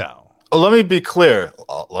 No. Let me be clear.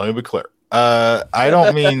 I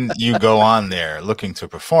don't mean you go on there looking to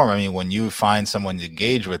perform. I mean, when you find someone to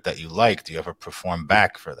engage with that you like, do you ever perform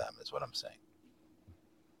back for them? Is what I'm saying.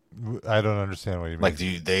 I don't understand what you mean. Like,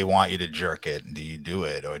 they want you to jerk it? Do you do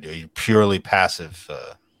it, or are you purely passive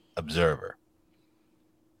observer?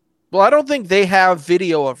 Well, I don't think they have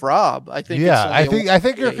video of Rob. I think. Yeah, I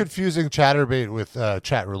think you're confusing chatterbait with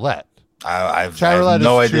chat roulette. I have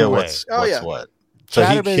no idea what's what. So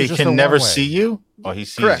he can never see you, or he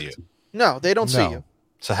sees Correct. you. No, they don't see you.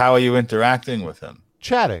 So how are you interacting with him?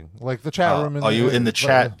 Chatting, like the chat room. Are you in the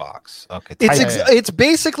chat box? Okay. It's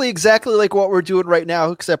basically exactly like what we're doing right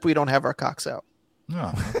now, except we don't have our cocks out.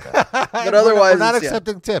 No, okay. But otherwise, we're not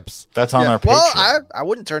accepting tips. That's on our Patreon. Well, I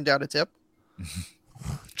wouldn't turn down a tip.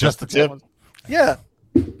 Just the tip. Yeah,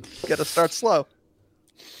 got to start slow.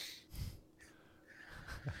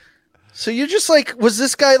 So you're just like, was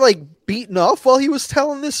this guy like beaten off while he was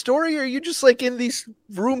telling this story, or are you just like in these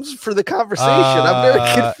rooms for the conversation? I'm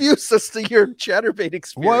very confused as to your chatterbait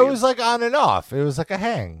experience. Well, it was like on and off. It was like a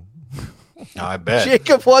hang. I bet.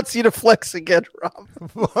 Jacob wants you to flex again, Rob.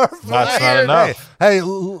 That's not enough. Hey,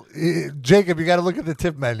 Jacob, you got to look at the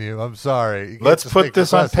tip menu. I'm sorry. Let's put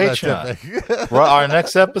this on Patreon. Our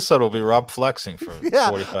next episode will be Rob flexing for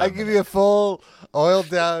 45 minutes. I give you a full oiled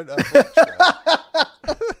down.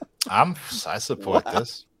 I support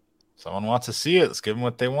this. Someone wants to see it. Let's give them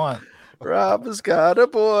what they want. Rob has got a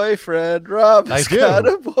boyfriend. Rob has got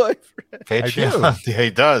a boyfriend. Patreon. Yeah,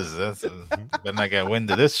 he does. Then I get wind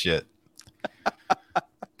of this shit.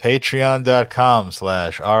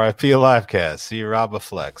 Patreon.com/RIP Livecast. See Rob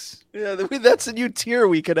Flex. Yeah, that's a new tier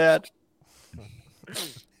we could add.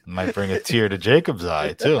 Might bring a tear to Jacob's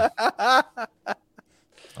eye too.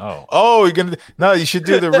 Oh, you're gonna? No, you should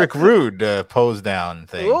do the Rick Rude pose down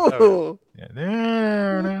thing. Ooh. Yeah.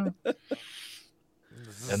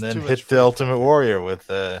 And then hit the Ultimate Warrior with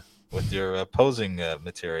your posing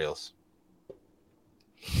materials.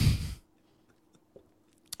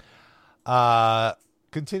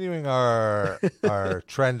 Continuing our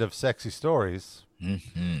trend of sexy stories,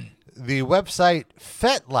 the website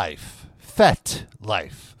FetLife,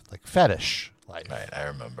 like fetish life. Right, I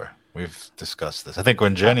remember. We've discussed this. I think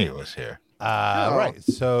when Jenny was here. Right.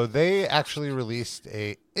 So they actually released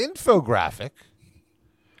a infographic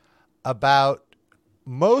about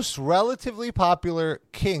most relatively popular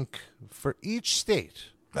kink for each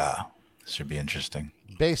state. This should be interesting.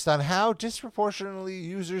 Based on how disproportionately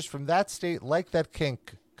users from that state like that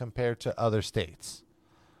kink compared to other states.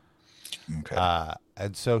 Okay.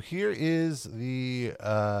 And so here is the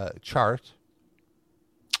chart.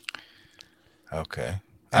 Okay.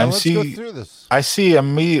 Let's go through this. I see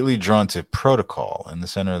immediately drawn to protocol in the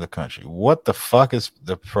center of the country. What the fuck is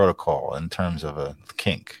the protocol in terms of a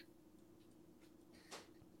kink?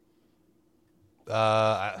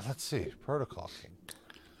 Let's see. Protocol kink.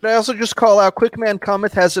 But I also just call out Quickman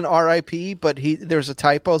Cometh has an RIP, but there's a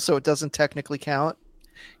typo, so it doesn't technically count.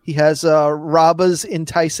 He has Raba's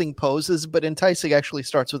enticing poses, but enticing actually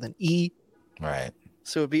starts with an E. Right.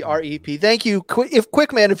 So it'd be REP. Thank you.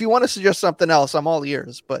 Quickman, if you want to suggest something else, I'm all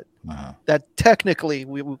ears, but that technically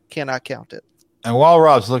we cannot count it. And while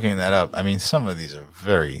Rob's looking that up, I mean, some of these are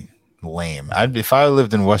very lame. If I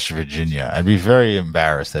lived in West Virginia, I'd be very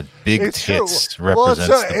embarrassed that big tits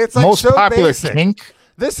represents the most popular basic. kink.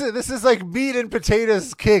 This is like meat and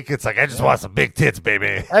potatoes kink. It's like, I just want some big tits,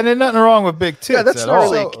 baby. And there's nothing wrong with big tits. Yeah, that's at not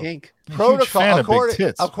all. really a kink. Protocol,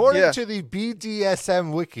 according Yeah. to the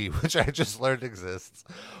BDSM wiki, which I just learned exists,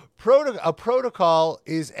 a protocol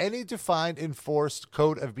is any defined, enforced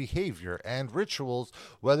code of behavior and rituals,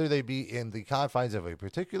 whether they be in the confines of a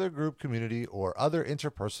particular group, community, or other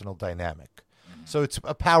interpersonal dynamic. So it's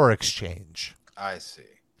a power exchange. I see.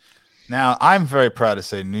 Now, I'm very proud to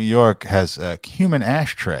say New York has a human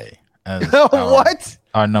ashtray as What?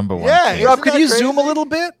 our number one. Yeah, kink. Rob, could you zoom a little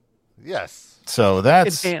bit? Yes. So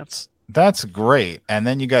that's Enhance. That's great. And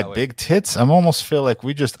then you got big tits. I almost feel like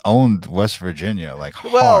we just owned West Virginia, like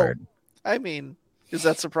Well, hard. I mean, is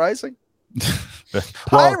that surprising? Well,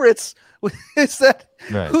 Pirates Is that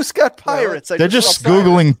Right. who's got Pirates? They're just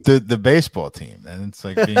Googling the baseball team, and it's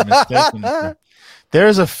like being mistaken.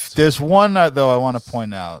 There's one though I want to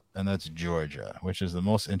point out, and that's Georgia, which is the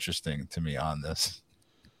most interesting to me on this.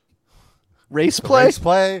 Race play? Race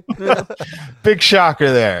play. Big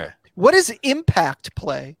shocker there. What is impact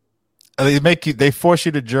play? They force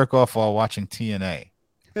you to jerk off while watching TNA.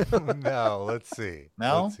 No, let's see.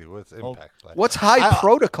 No? Let's see. What's impact play? What's high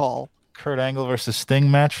protocol? Kurt Angle versus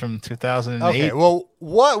Sting match from 2008. Okay, well,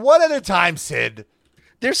 one at a time, Sid.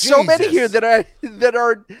 There's so many here that are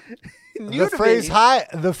new The to phrase me.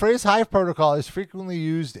 high protocol is frequently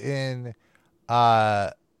used in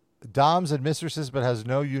doms and mistresses, but has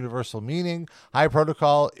no universal meaning. High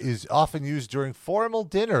protocol is often used during formal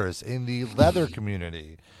dinners in the leather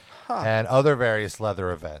community and other various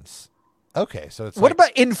leather events. Okay, so it's What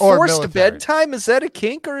like, about enforced bedtime? Is that a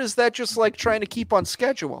kink, or is that just like trying to keep on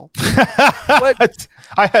schedule?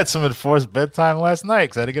 I had some enforced bedtime last night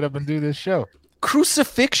because I had to get up and do this show.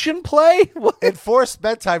 Crucifixion play? What? Enforced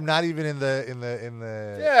bedtime, not even in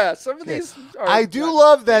the. Yeah, some of these. Are I do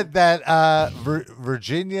love that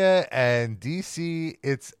Virginia and DC.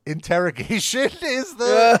 It's interrogation is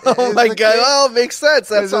the. Oh my god! Oh, makes sense.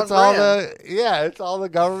 That's on it's all brand. it's all the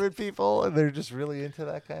government people, and they're just really into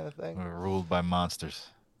that kind of thing. We're ruled by monsters.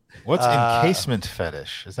 What's encasement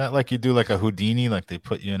fetish? Is that like you do like a Houdini, like they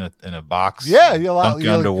put you in a box? Yeah, dunk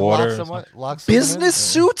you underwater. Business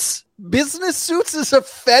suits. Business suits is a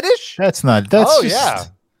fetish. That's not. That's Oh, just yeah.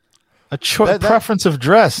 a preference of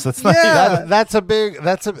dress. That's not. That's a big.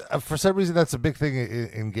 For some reason that's a big thing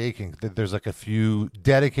in gay kink. That there's like a few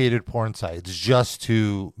dedicated porn sites just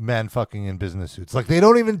to men fucking in business suits. Like they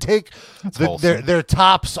don't even take their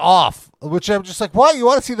tops off. Which I'm just like, what? You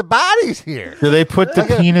want to see the bodies here? Do they put the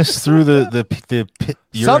penis through the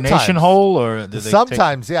urination hole, or do they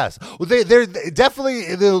sometimes yes. Well, they're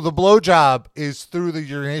definitely the blowjob is through the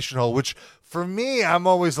urination hole, which for me, I'm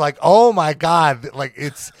always like, oh my god, like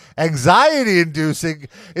it's anxiety inducing,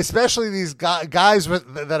 especially these guys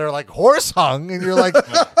that are like horse hung, and you're like,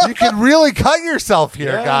 you can really cut yourself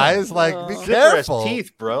here, guys. Like, be careful.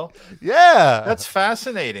 Teeth, bro. Yeah, that's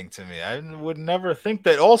fascinating to me. I would never think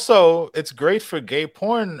that. Also, it's great for gay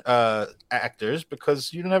porn actors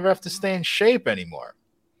because you never have to stay in shape anymore.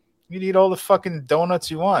 You can eat all the fucking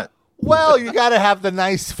donuts you want. Well, you got to have the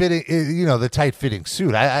nice fitting, the tight fitting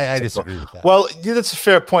suit. I disagree with that. Well, that's a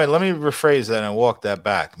fair point. Let me rephrase that and walk that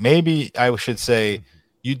back. Maybe I should say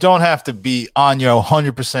you don't have to be on your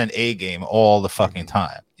 100% A game all the fucking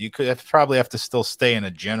time. You could probably have to still stay in a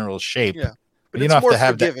general shape. Yeah, but you don't have to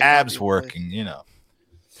have the abs working,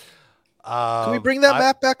 Can we bring that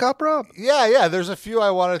map back up, Rob? Yeah. There's a few I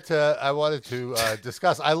wanted to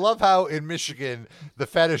discuss. I love how in Michigan the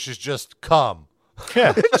fetish is just cum.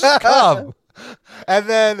 Yeah, just come. And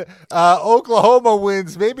then Oklahoma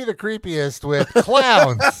wins, maybe the creepiest with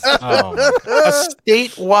clowns. A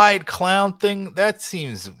statewide clown thing? That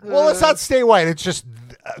seems... Well, it's not statewide. It's just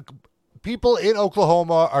people in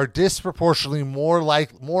Oklahoma are disproportionately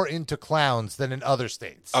more into clowns than in other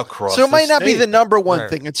states. Across so it might not be state. the number one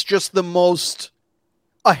thing. It's just the most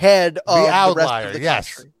ahead of the the outlier. rest of the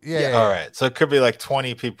Yes. country. Yeah. All right. So it could be like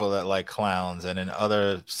 20 people that like clowns, and in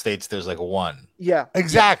other states there's like one. Yeah.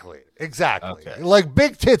 Exactly. Okay. Like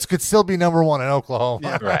big tits could still be number one in Oklahoma.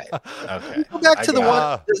 Yeah. Right. Okay. Go back to the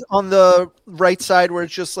one on the right side where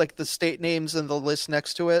it's just like the state names and the list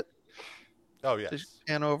next to it. Oh, yes. Just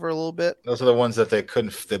pan over a little bit. Those are the ones that they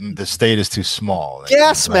couldn't. The state is too small.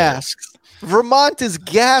 Gas masks. Vermont is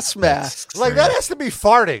gas masks. Like that has to be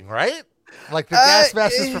farting, right? Like the gas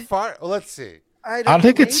mask is for fart. Well, let's see. I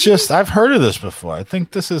think it's just. I've heard of this before. I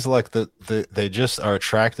think this is like they just are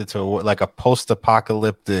attracted to like a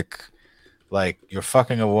post-apocalyptic, like you're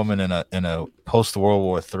fucking a woman in a post-World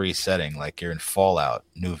War III setting, like you're in Fallout,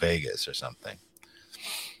 New Vegas or something.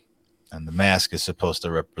 And the mask is supposed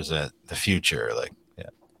to represent the future, like yeah.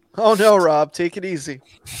 Oh no, Rob, take it easy.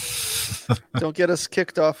 Don't get us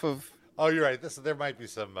kicked off of. Oh, you're right. There might be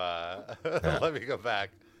some. Let me go back.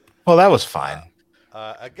 Well, that was fine.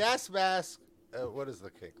 A gas mask. What is the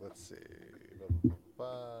kick? Let's see.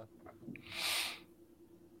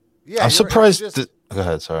 Yeah, I'm surprised. Go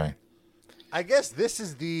ahead. Sorry. I guess this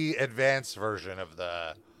is the advanced version of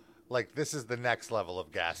the. Like this is the next level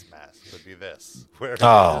of gas mask. Would be this where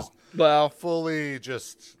fully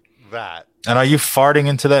just that. And are you farting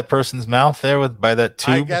into that person's mouth there by that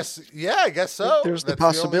tube? I guess. Yeah, I guess so. There's the That's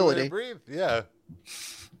possibility. The only way to breathe. Yeah.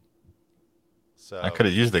 So I could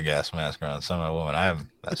have used the gas mask around some woman. I haven't.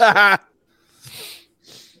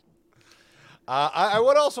 I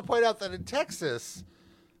would also point out that in Texas,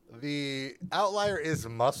 The outlier is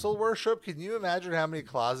muscle worship. Can you imagine how many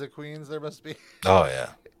closet queens there must be? Oh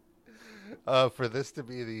yeah. For this to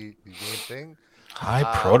be the main thing. High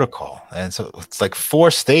protocol, and so it's like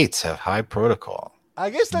 4 states have high protocol. I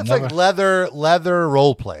guess that's like leather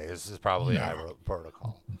role play is probably high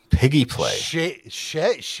protocol. Piggy play,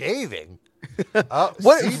 shaving. What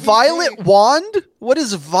CBT? Violet Wand? What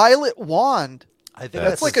is Violet Wand? I think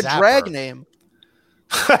that's like a Zapper. drag name.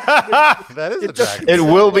 That is a drag name. It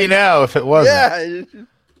will be now if it wasn't. Yeah,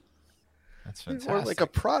 That's fantastic. or like a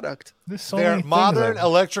product. They're modern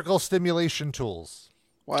electrical stimulation tools.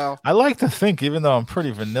 Wow. I like to think, even though I'm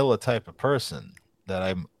pretty vanilla type of person, that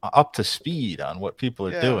I'm up to speed on what people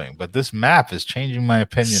are doing. But this map is changing my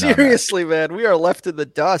opinion. Seriously, man, we are left in the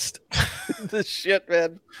dust. This shit,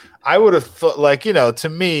 man. I would have thought, like, to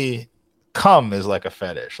me, cum is like a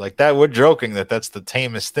fetish. Like that, we're joking that that's the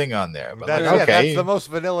tamest thing on there. But That's the most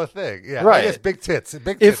vanilla thing. Yeah, right. I guess big tits.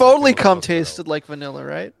 If only cum tasted like vanilla,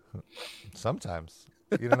 right? Sometimes.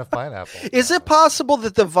 Eat enough pineapple. Is it possible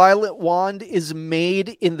that the Violet Wand is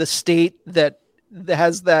made in the state that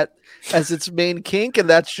has that as its main kink, and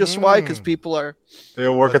that's just why? Because people are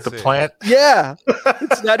they'll work at the plant. Yeah,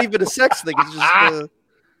 it's not even a sex thing; it's just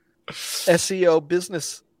a SEO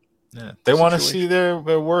business. Yeah, they want to see their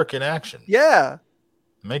work in action. Yeah,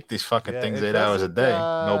 make these fucking things 8 hours a day,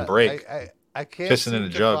 no break. I can't pissing in a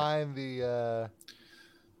jug. Find the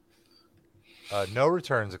no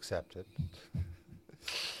returns accepted.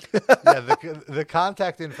 Yeah, the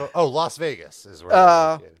contact info. Oh, Las Vegas is where.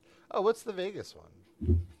 Oh, what's the Vegas one?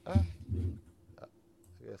 I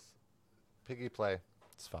guess piggy play.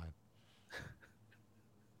 It's fine.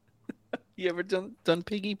 You ever done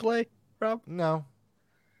piggy play, Rob? No.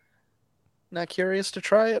 Not curious to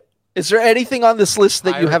try it? Is there anything on this list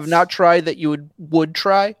that you have not tried that you would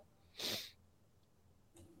try?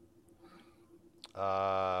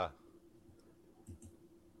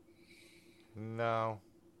 No.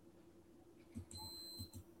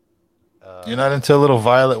 You're not into a little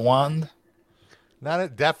Violet Wand?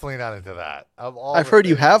 Definitely not into that. I've heard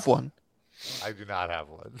you have one. I do not have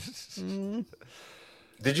one.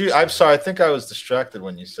 Did you? I'm sorry. I think I was distracted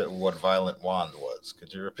when you said what Violet Wand was.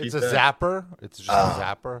 Could you repeat that? It's a zapper. It's just a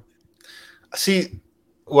zapper. See,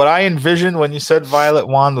 what I envisioned when you said Violet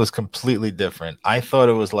Wand was completely different. I thought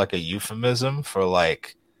it was like a euphemism for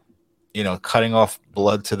like, cutting off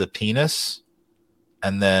blood to the penis,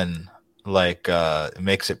 and then like it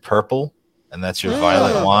makes it purple, and that's your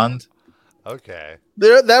Violet Wand. Okay.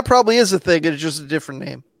 That probably is a thing. It's just a different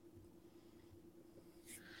name.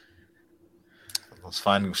 Let's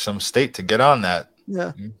find some state to get on that.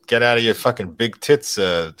 Yeah. Get out of your fucking big tits.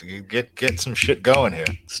 Get some shit going here.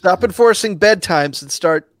 Stop enforcing bedtimes and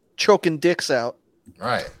start choking dicks out.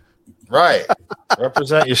 Right.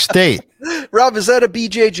 Represent your state. Rob, is that a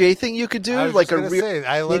BJJ thing you could do? Like a real?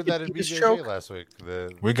 I learned that in BJJ last week.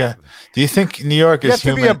 Do you think New York is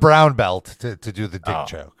human? You have to be a brown belt to do the dick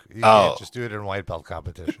choke. You can't just do it in white belt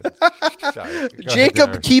competition. Sorry.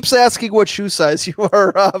 Jacob keeps asking what shoe size you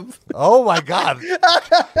are, Rob. Oh my God.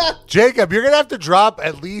 Jacob, you're going to have to drop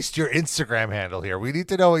at least your Instagram handle here. We need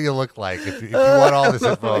to know what you look like if you want all this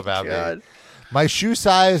info about me. My shoe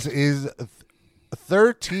size is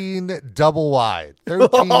 13 double wide. 13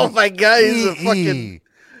 oh my God, he's a fucking...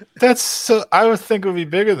 That's so. I would think it would be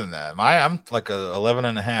bigger than that. I'm like a 11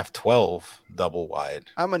 and a half, 12 double wide.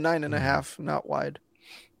 I'm a 9.5, not wide.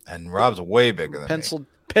 And Rob's way bigger than pencil me.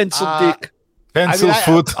 Dick. Pencil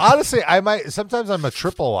foot. Honestly, I might. Sometimes I'm a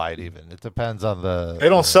triple wide. Even it depends on the. They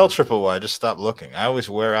don't sell triple wide. Just stop looking. I always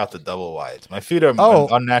wear out the double wides. My feet are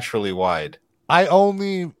unnaturally wide. I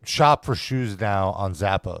only shop for shoes now on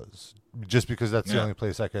Zappos, just because that's the only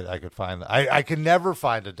place I could find. I can never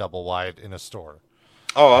find a double wide in a store.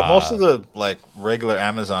 Oh, most of the like regular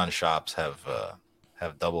Amazon shops have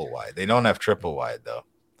double wide. They don't have triple wide though.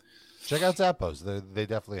 Check out Zappos. They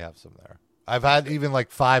definitely have some there. I've had even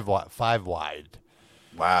like five wide.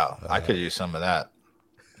 Wow, I could use some of that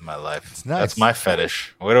in my life. It's nice. That's my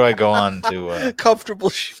fetish. Where do I go on to comfortable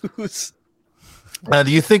shoes? Now,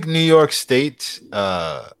 do you think New York State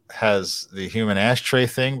has the human ashtray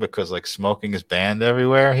thing because like smoking is banned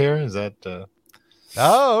everywhere here? Is that?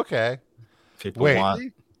 Oh, okay. People Wait,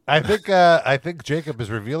 want. I think Jacob is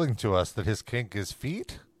revealing to us that his kink is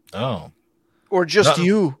feet. Oh, or just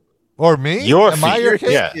you, or me? Your am feet. I your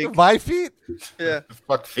kink? Yeah. My feet? Yeah.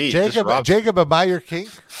 Fuck feet. Jacob, am I your kink?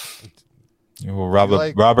 You will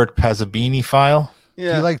Robert Pazabini file.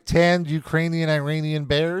 Yeah. Do you like tanned Ukrainian Iranian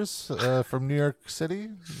bears from New York City?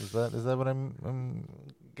 Is that what I'm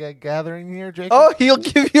gathering here, Jacob? Oh, he'll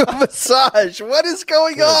give you a massage. What is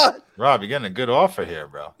going on? Rob, you're getting a good offer here,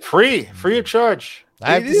 bro. Free of charge.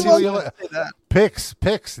 I have to see what you look.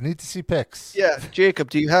 Pics. Need to see pics. Yeah, Jacob,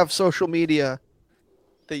 do you have social media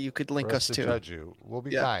that you could link For us to? Judge you. We'll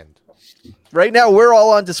be kind. Right now, we're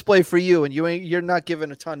all on display for you, and you're not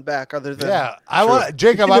giving a ton back other than I want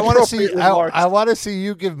Jacob. I want to see. I want to see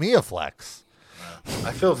you give me a flex.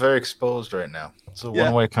 I feel very exposed right now. It's a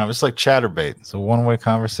one-way conversation. It's like chatterbait. It's a one-way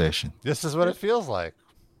conversation. This is what it feels like.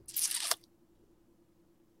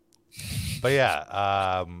 But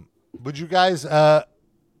yeah, would you guys?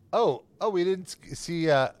 We didn't see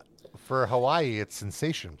for Hawaii. It's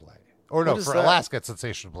Sensation Play, or no, for Alaska it's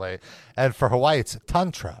Sensation Play, and for Hawaii it's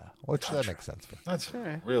Tantra, which that makes sense. That's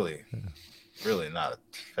really not a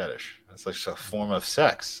fetish. It's like a form of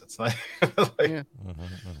sex. It's like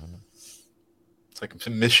it's like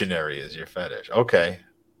missionary is your fetish. Okay,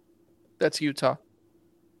 that's Utah.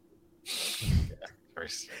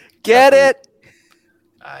 Get it?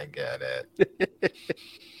 I get it.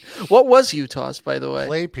 What was Utah's, by the way?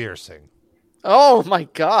 Play piercing. Oh my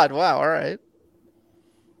God! Wow. All right.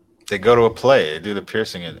 They go to a play. They do the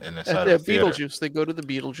piercing in the side of the theater. Beetlejuice. They go to the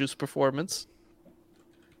Beetlejuice performance,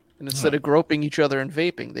 and instead of groping each other and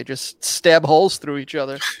vaping, they just stab holes through each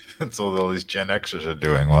other. That's what all these Gen Xers are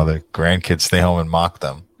doing while their grandkids stay home and mock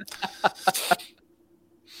them.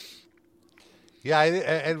 Yeah,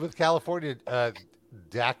 and with California,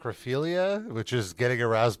 dacrophilia, which is getting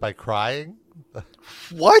aroused by crying.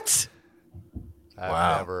 What?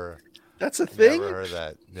 I've never. That's a thing. Never heard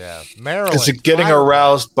that. Yeah, Maryland. Is it getting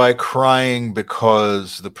aroused by crying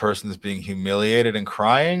because the person is being humiliated and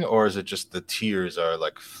crying, or is it just the tears are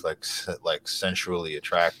like sensually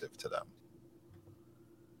attractive to them?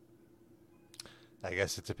 I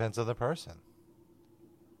guess it depends on the person.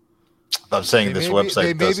 I'm saying this website.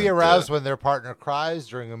 They may be aroused when their partner cries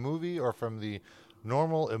during a movie, or from the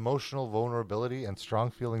normal emotional vulnerability and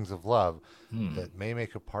strong feelings of love that may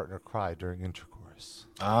make a partner cry during intercourse.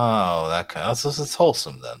 Oh, that kind of, it's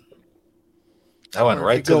wholesome then. That went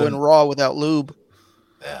right to going raw without lube.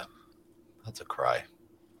 Yeah, that's a cry.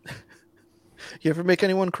 You ever make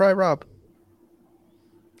anyone cry, Rob?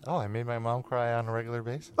 Oh, I made my mom cry on a regular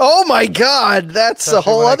basis. Oh my God, that's a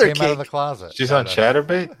whole other came cake. Out of the closet. She's on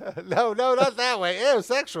Chatterbait? No, not that way. Ew,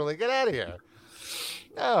 sexually. Get out of here.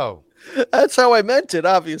 No. That's how I meant it,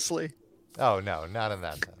 obviously. Oh, no, not in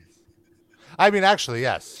that sense. I mean, actually,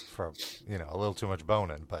 yes, for, a little too much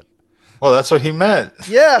boning, but. Well, that's what he meant.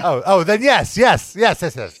 Yeah. Oh, then yes.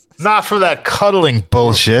 Not for that cuddling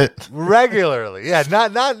bullshit. Regularly. Yeah,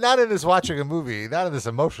 not in this watching a movie, not in this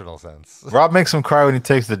emotional sense. Rob makes him cry when he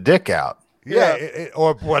takes the dick out. Yeah,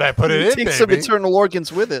 or when I put it in, takes some internal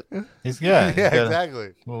organs with it. Yeah,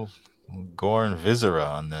 exactly. Little gore and viscera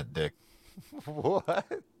on that dick. What?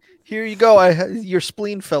 Here you go. Your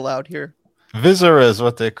spleen fell out here. Viscera is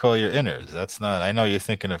what they call your innards. That's not. I know you're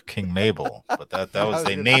thinking of King Mabel, but that was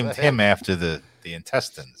they named him after the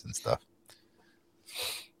intestines and stuff.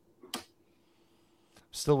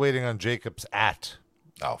 Still waiting on Jacob's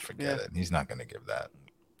 @. Oh, forget it. He's not going to give that.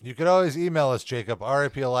 You can always email us, Jacob,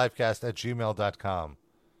 raplivecast@gmail.com.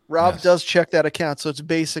 Rob does check that account, so it's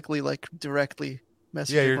basically like directly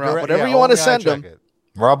messaging Rob. Direct, whatever you want to send him.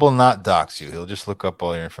 Rob will not dox you. He'll just look up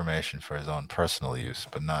all your information for his own personal use,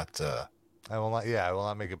 but not. I will not. Yeah, I will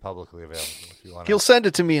not make it publicly available. If you want, he'll send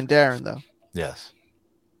it to me and Darren, though. Yes,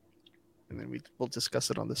 and then we'll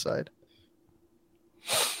discuss it on the side.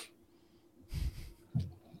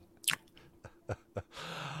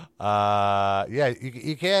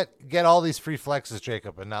 You can't get all these free flexes,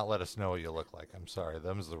 Jacob, and not let us know what you look like. I'm sorry,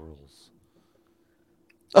 them's the rules.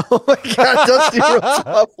 Oh my God, Dusty Rhodes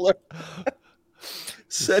Muffler.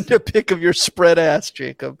 Send a pic of your spread ass,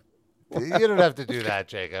 Jacob. You don't have to do that,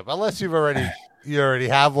 Jacob, unless you already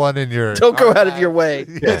have one in your. Don't go out of your way.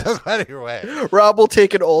 Yeah, don't go out of your way. Rob will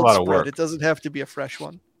take an old spread. It doesn't have to be a fresh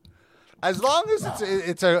one. As long as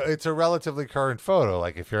it's a relatively current photo.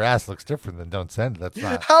 Like if your ass looks different, then don't send it. That's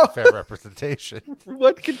not fair representation.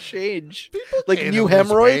 What could change? People like new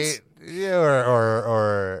hemorrhoids? Yeah,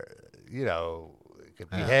 or it could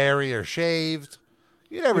be hairy or shaved.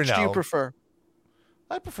 You never know. Which do you prefer?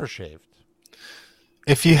 I prefer shaved.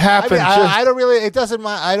 If you happen, I don't really. It doesn't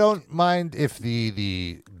mind. I don't mind if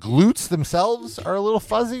the glutes themselves are a little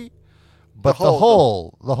fuzzy, but the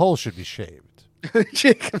whole should be shaved.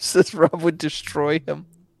 Jacob says Rob would destroy him.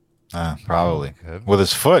 Probably with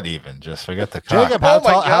his foot, even. Just forget the cock. Jacob, how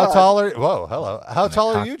tall are? Whoa, hello. How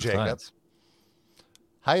tall are you, Jacob?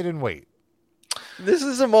 Height and weight. This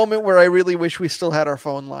is a moment where I really wish we still had our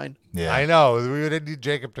phone line. Yeah, I know. We would need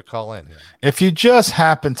Jacob to call in. If you just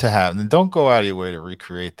happen to have, and don't go out of your way to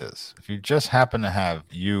recreate this. If you just happen to have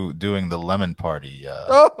you doing the lemon party,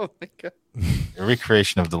 oh my God, a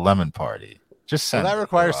recreation of the lemon party, Just send. That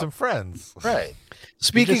requires some friends, right?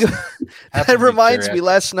 Speaking of, that reminds me.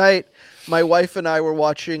 Last night, my wife and I were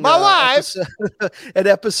watching an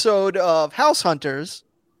episode of House Hunters,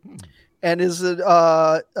 and is an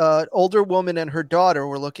older woman and her daughter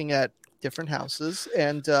were looking at different houses,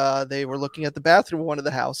 and they were looking at the bathroom of one of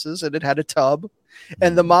the houses, and it had a tub,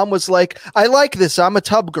 and the mom was like, "I like this. I'm a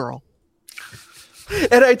tub girl."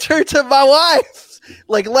 And I turned to my wife,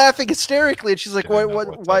 like laughing hysterically, and she's like,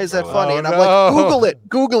 "Why is that funny?" And I'm like,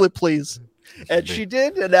 Google it, please." And she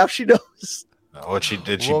did, and now she knows. What she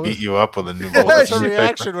did? She beat you up with a new. What's her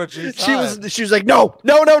reaction when she was like, no.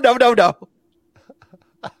 But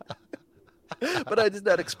I did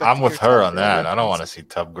not expect. I'm with her on that. I don't want to see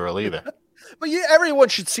Tub Girl either. But everyone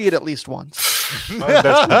should see it at least once.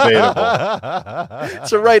 That's debatable.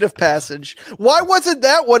 It's a rite of passage. Why wasn't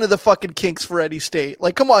that one of the fucking kinks for any state?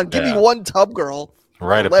 Like, come on, give me one Tub Girl.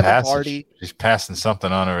 Rite of passage. Party. She's passing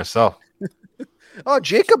something on herself. Oh,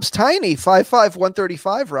 Jacob's tiny, 5'5",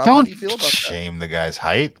 135. Rob, how do you feel about shame the guy's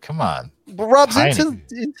height. Come on, but Rob's into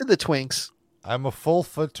the twinks. I'm a full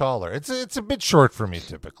foot taller. It's a bit short for me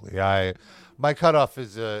typically. My cutoff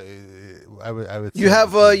is I would. You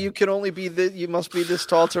have you can only be you must be this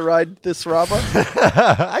tall to ride this Rama.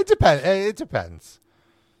 It depends.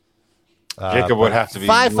 Jacob would have to be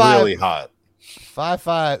really hot.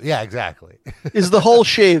 5'5". Yeah, exactly. Is the hole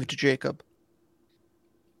shaved, Jacob?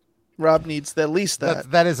 Rob needs at least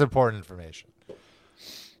that. That is important information.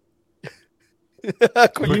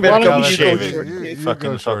 Fucking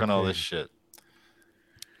all this shit.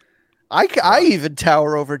 I even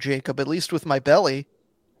tower over Jacob, at least with my belly,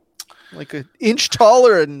 like an inch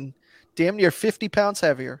taller and damn near 50 pounds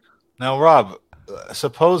heavier. Now, Rob,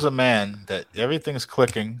 suppose a man that everything's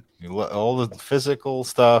clicking, all the physical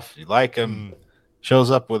stuff, you like him, shows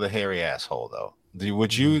up with a hairy asshole, though.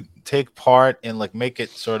 Would you take part in make it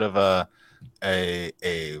sort of a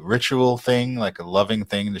ritual thing, like a loving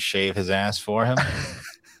thing to shave his ass for him?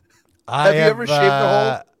 Have you ever shaved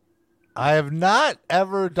a hole? I have not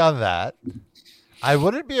ever done that. I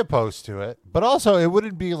wouldn't be opposed to it, but also it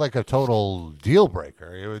wouldn't be like a total deal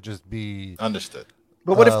breaker. It would just be understood.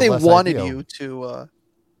 But what if they wanted you to?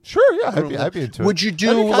 Sure, yeah, I'd be into it. Would you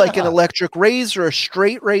do like an electric razor, a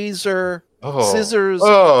straight razor? Scissors.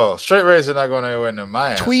 Oh, straight razor not going anywhere near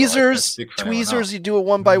my ass. Tweezers. You do it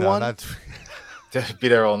one by one. They'd be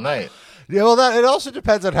there all night. Yeah, well, it also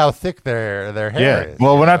depends on how thick their hair is.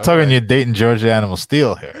 Well, we're not talking you're dating George the Animal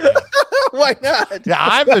Steel here. Why not? Yeah,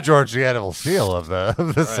 I'm the George the Animal Steel of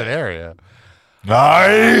the scenario.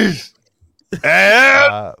 Nice.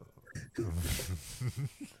 And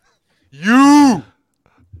you.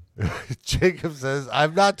 Jacob says,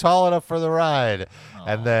 "I'm not tall enough for the ride,"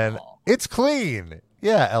 and then it's clean.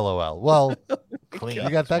 Yeah, LOL. Well, clean.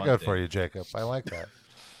 You got that good for you, Jacob. I like that.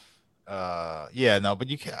 But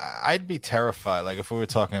I'd be terrified. Like if we were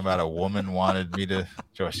talking about a woman wanted me to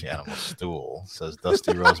George the Animal Stool, says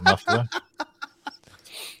Dusty Rose Muffler.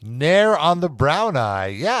 Nair on the brown eye.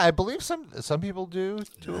 Yeah, I believe some people do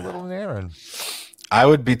a little nairing. I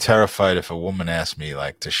would be terrified if a woman asked me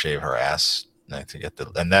to shave her ass. To get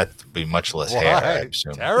and that'd be much less hair, I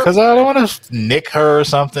assume. Because I don't want to nick her or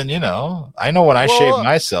something, I know when I shave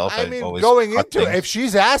myself, I mean, going into it, if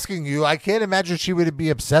she's asking you, I can't imagine she would be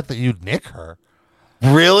upset that you'd nick her.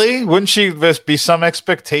 Really? Wouldn't she be some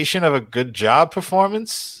expectation of a good job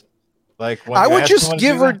performance? When I would just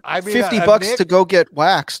give her $50 to go get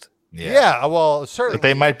waxed. Yeah, well, certainly. But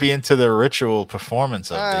they might be into the ritual performance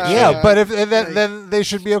of it. Yeah, but then they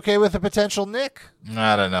should be okay with a potential nick.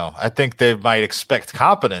 I don't know. I think they might expect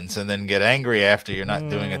competence and then get angry after you're not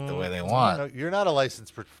doing it the way they want. You're not a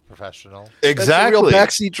licensed professional. Exactly.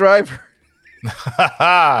 That's a real backseat driver.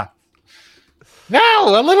 No,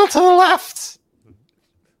 a little to the left.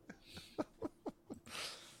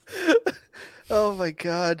 Oh my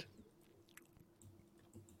God.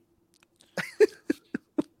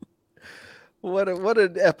 What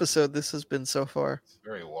an episode this has been so far. It's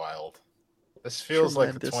very wild. This feels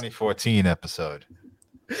like the 2014 episode.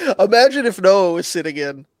 Imagine if Noah was sitting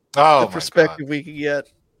in. Oh, the perspective we could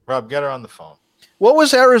get. Rob, get her on the phone. What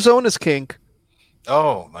was Arizona's kink?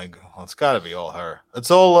 Oh my God, well, it's got to be all her.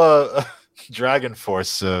 It's all Dragon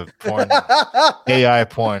Force porn, AI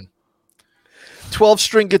porn.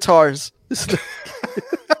 12-string guitars.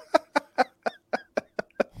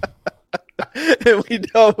 And we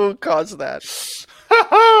know who caused that.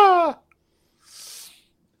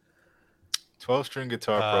 12-string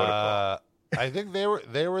guitar protocol. I think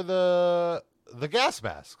they were the gas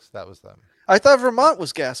masks. That was them. I thought Vermont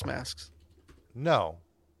was gas masks. No.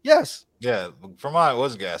 Yes. Yeah, Vermont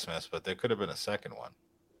was gas masks, but there could have been a second one.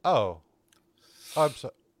 Oh, I'm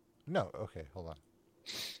sorry. No. Okay, hold on.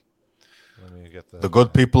 Let me get The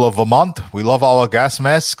good people of Vermont, we love our gas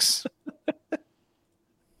masks.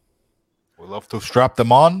 We love to strap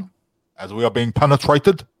them on as we are being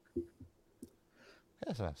penetrated.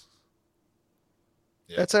 Gas masks.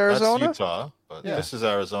 Yeah, That's Arizona? That's Utah, but Yeah. this is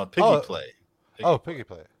Arizona. Piggy play. Piggy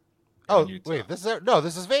play. Oh, wait, this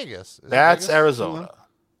is Vegas. Is it That's Vegas? Arizona.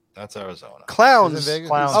 That's Arizona. Clowns. Is it Vegas?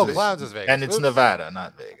 Clowns Clowns is Vegas. And it's Oops. Nevada,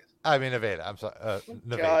 not Vegas. I mean Nevada. I'm sorry. God.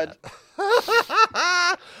 Nevada.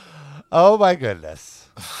 Oh my goodness.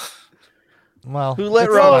 Well, Who let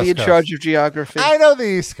it's the Rob West be in Coast. charge of geography? I know the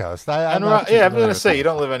East Coast. I'm going to you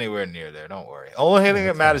don't live anywhere near there. Don't worry. Only thing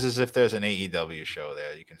that matters is if there's an AEW show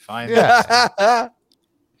there. You can find Yeah.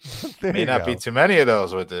 There may not be too many of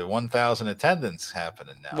those with the 1,000 attendance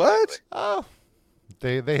happening now. What? Oh,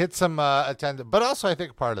 they hit some attendance, but also I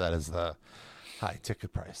think part of that is the high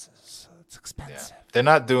ticket prices. It's expensive. Yeah. They're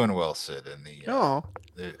not doing well, Sid, in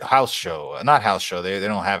the house show. Not house show. They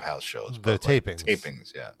don't have house shows. The tapings.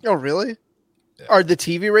 Tapings, yeah. Oh, really? Yeah. Are the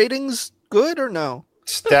TV ratings good or no?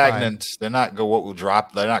 Stagnant. They're not what will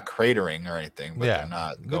drop. They're not cratering or anything, but Yeah. they're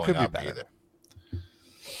not It going could be up better. either.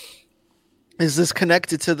 Is this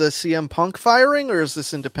connected to the CM Punk firing, or is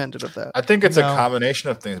this independent of that? I think it's a No.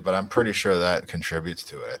 combination of things, but I'm pretty sure that contributes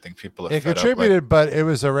to it. I think people are It fed contributed, up. but it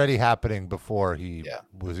was already happening before he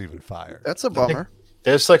was even fired. That's a bummer.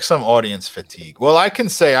 There's like some audience fatigue. Well, I can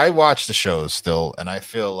say I watch the shows still, and I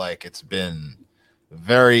feel like it's been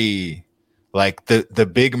very like the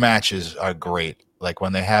big matches are great. Like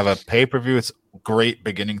when they have a pay-per-view, it's great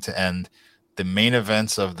beginning to end. The main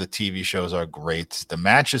events of the TV shows are great. The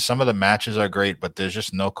matches, some of the matches are great, but there's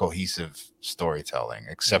just no cohesive storytelling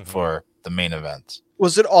except for the main event.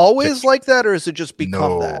 Was it always like that, or has it just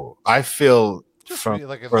become that? No, I feel Just from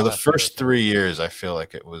like in for the the last first 3 years, I feel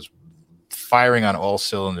like it was firing on all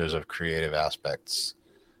cylinders of creative aspects,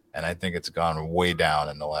 and I think it's gone way down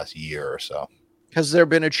in the last year or so. Has there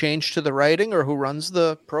been a change to the writing, or who runs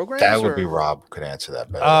the program? That would be Rob could answer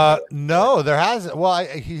that better. No, there hasn't. Well,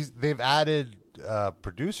 they've added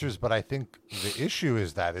producers, but I think the issue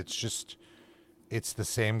is that it's the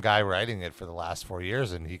same guy writing it for the last 4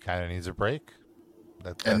 years, and he kind of needs a break.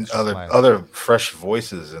 And That's other fresh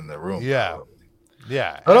voices in the room. Yeah,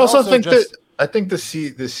 yeah. I And also think just- that I think the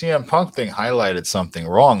CM Punk thing highlighted something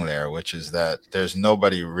wrong there, which is that there's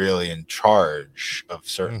nobody really in charge of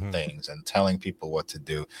certain things and telling people what to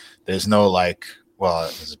do. There's no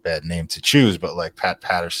it's a bad name to choose, but like Pat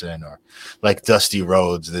Patterson or like Dusty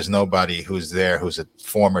Rhodes. There's nobody who's there who's a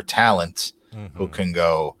former talent who can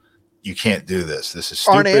go, you can't do this. This is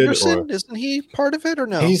stupid. Arn Anderson, isn't he part of it or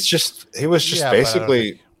no? He was just Yeah, but I don't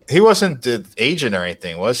basically. He wasn't the agent or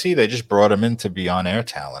anything, was he? They just brought him in to be on air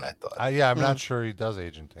talent, I thought. I'm not sure he does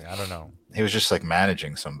agenting. I don't know. He was just like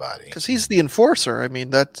managing somebody. Because he's the enforcer. I mean,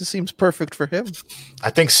 that seems perfect for him. I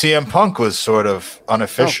think CM Punk was sort of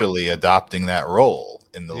unofficially adopting that role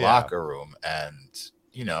in the locker room, and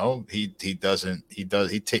he's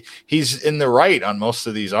in the right on most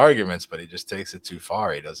of these arguments, but he just takes it too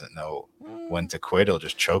far. He doesn't know when to quit. He'll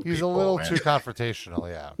just choke He's people. a little man. too confrontational.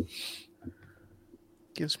 Yeah,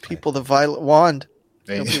 Gives people the violet wand.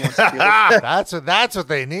 Nobody wants to deal with that's what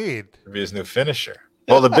they need. Be his new finisher.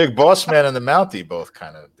 Well, the big boss man and the Mountie both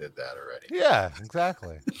kind of did that already. Yeah,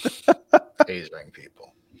 exactly. Tasering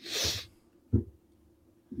people.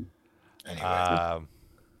 Anyway,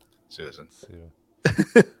 Susan.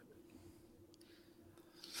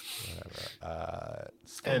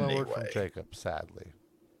 Still no word from Jacob, sadly.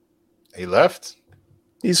 He left?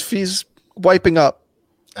 He's wiping up.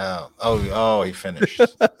 Oh, he finished.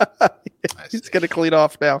 He's going to clean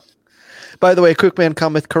off now. By the way, Cookman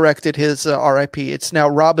Cometh corrected his RIP. It's now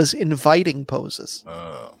Rob is inviting poses.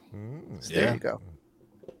 Oh. So there you go.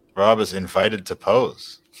 Rob is invited to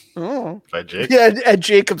pose. Oh. By Jacob? Yeah, at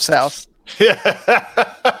Jacob's house.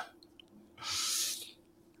 Yeah.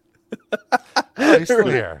 He's still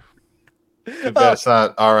here. That's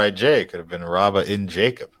not R.I.J. Could have been Robba in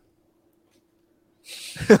Jacob.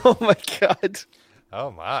 Oh my God.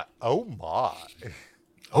 Oh my. Oh my.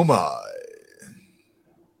 Oh my.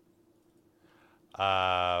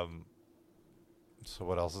 So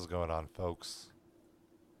what else is going on, folks?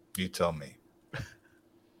 You tell me.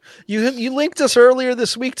 You linked us earlier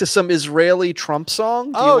this week to some Israeli Trump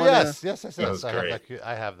song. Do you wanna... yes. That was great.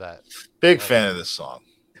 I have that. Big fan of this song.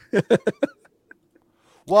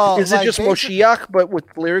 Well, is it just Moshiach but with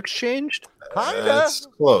lyrics changed? It's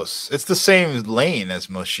close. It's the same lane as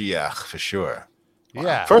Moshiach for sure.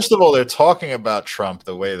 Yeah. First of all, they're talking about Trump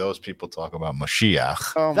the way those people talk about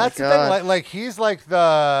Moshiach. Oh That's my the God. thing. Like he's like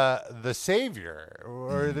the savior,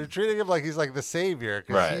 or they're treating him like he's like the savior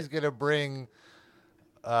because Right. he's gonna bring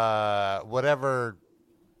whatever.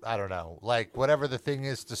 I don't know, like whatever the thing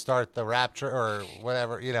is to start the rapture or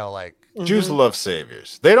whatever, like Jews love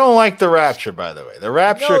saviors. They don't like the rapture, by the way. The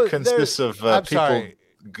rapture consists of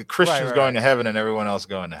Christians going to heaven and everyone else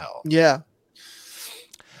going to hell. Yeah.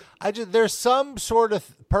 There's some sort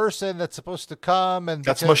of person that's supposed to come, and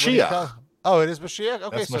that's Mashiach. Oh, it is Mashiach?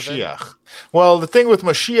 Okay, that's Mashiach. Well, the thing with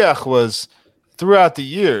Mashiach was throughout the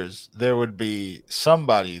years, there would be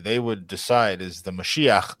somebody they would decide is the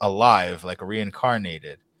Mashiach alive, like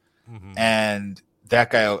reincarnated. Mm-hmm. And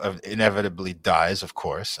that guy inevitably dies, of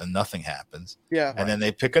course, and nothing happens. Yeah. And then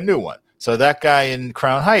they pick a new one. So that guy in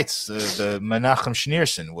Crown Heights, the Menachem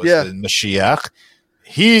Schneerson, was the Mashiach.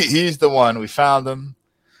 He's the one. We found him.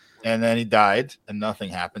 And then he died, and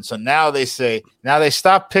nothing happened. So now they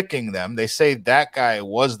stop picking them. They say that guy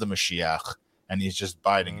was the Mashiach, and he's just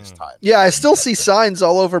biding his time. Yeah, I still see signs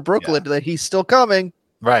all over Brooklyn that he's still coming.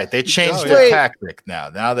 Right. They changed their tactic now.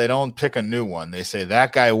 Now they don't pick a new one. They say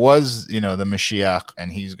that guy was, the Mashiach,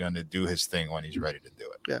 and he's going to do his thing when he's ready to do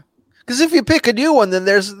it. Yeah. Because if you pick a new one, then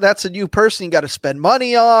that's a new person you got to spend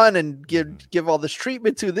money on and give all this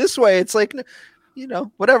treatment to. This way, it's like,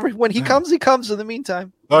 whatever. When he comes, he comes in the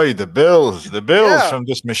meantime. Oh, the bills from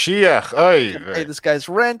this Mashiach. Pay this guy's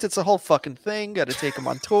rent. It's a whole fucking thing. Got to take him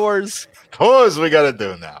on tours. Tours we got to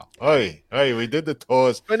do now. We did the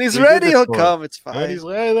tours. When he's ready, he'll come. It's fine. When he's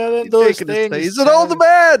ready, he's an old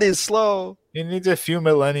man. He's slow. He needs a few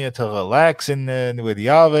millennia to relax with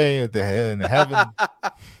Yahweh in heaven.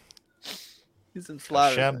 He's in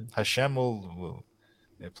Florida. Hashem will.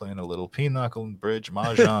 They're playing a little pinochle and bridge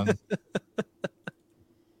mahjong.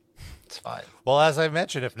 It's fine. Well, as I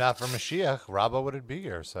mentioned, if not for Mashiach, Rabba wouldn't be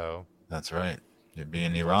here. So that's right. You'd be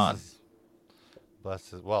in Iran.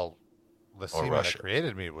 Well, the semen that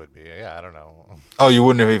created me would be. Yeah, I don't know. Oh, you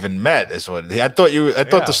wouldn't have even met. Is what I thought. I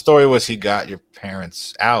thought the story was he got your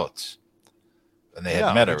parents out, and they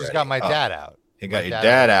had met already. He just got my dad out. He got your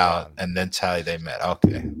dad out, and then that's how they met.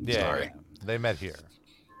 Okay, sorry. Yeah. They met here.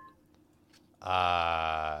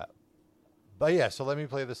 But yeah, so let me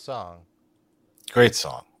play this song. Great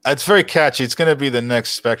song. It's very catchy. It's going to be the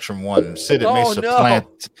next Spectrum One. Sid,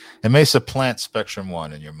 it may supplant Spectrum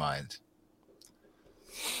One in your mind.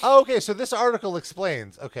 Oh, okay, so this article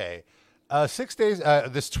explains. Okay, 6 days.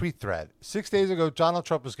 This tweet thread. 6 days ago, Donald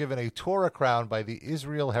Trump was given a Torah crown by the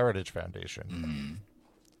Israel Heritage Foundation. Mm-hmm.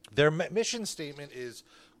 Their mission statement is,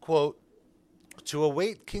 quote, "To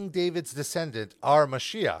await King David's descendant, our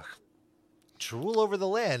Mashiach, to rule over the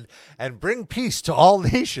land and bring peace to all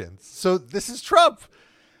nations." So this is Trump.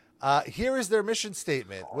 Here is their mission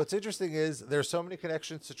statement. What's interesting is there's so many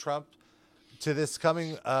connections to Trump, to this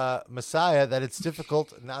coming Messiah, that it's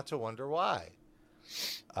difficult not to wonder why.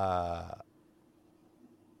 And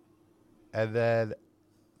then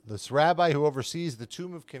this rabbi who oversees the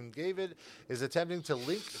tomb of King David is attempting to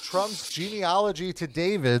link Trump's genealogy to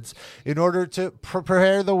David's in order to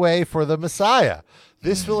prepare the way for the Messiah.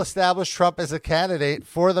 This will establish Trump as a candidate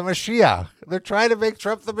for the Mashiach. They're trying to make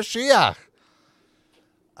Trump the Mashiach.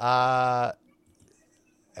 And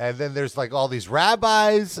then there's like all these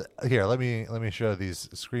rabbis. Here, let me show these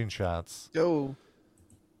screenshots. Oh.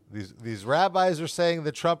 These rabbis are saying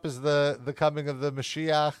that Trump is the coming of the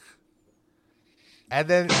Mashiach. And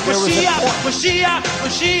then there was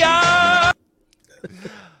Mashiach.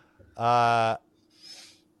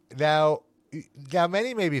 Now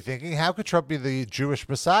many may be thinking, how could Trump be the Jewish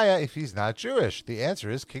Messiah if he's not Jewish? The answer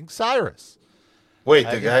is King Cyrus. Wait,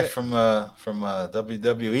 the guy from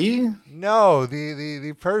WWE? No,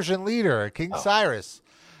 the Persian leader, King Cyrus.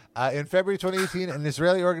 In February 2018, an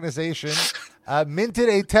Israeli organization minted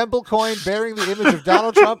a temple coin bearing the image of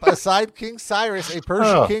Donald Trump aside King Cyrus, a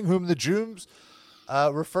Persian king whom the Jews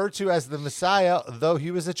referred to as the Messiah, though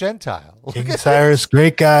he was a Gentile. King Cyrus,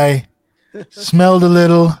 great guy. Smelled a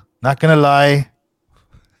little, not going to lie.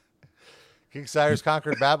 King Cyrus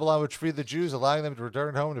conquered Babylon, which freed the Jews, allowing them to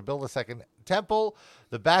return home to build a second temple.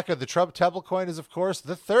 The back of the Trump temple coin is, of course,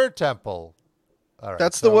 the third temple. All right,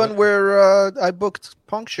 that's the one where I booked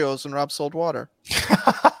punk shows and Rob sold water.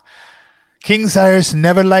 King Cyrus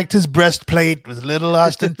never liked his breastplate. Was a little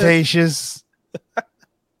ostentatious.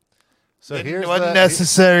 So here's wasn't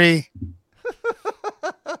necessary.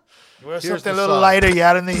 Wear something a little lighter. You're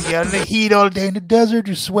out in the heat all day in the desert.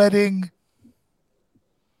 You're sweating.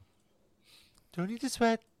 Don't need to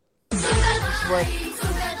sweat.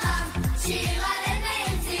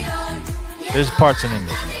 There's parts in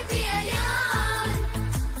English.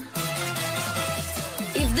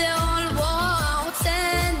 If the whole world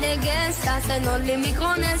turned against us and only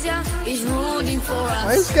Micronesia is rooting for us.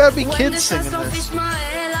 Why has gotta be kids singing this? It's the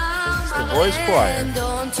boys' choir.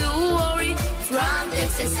 Don't you worry, from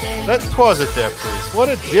Let's pause it there, please. What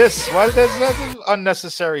a diss. Why there's an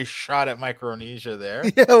unnecessary shot at Micronesia there?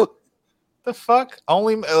 Yeah. The fuck?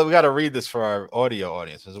 Only we got to read this for our audio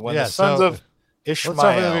audiences. When the sons of Ishmael. Let's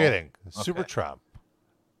start from the beginning. Super Trump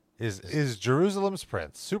is Jerusalem's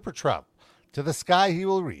prince. Super Trump. To the sky he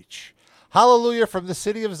will reach. Hallelujah from the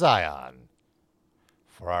city of Zion.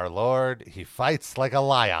 For our Lord, he fights like a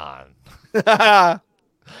lion.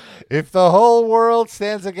 If the whole world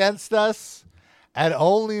stands against us and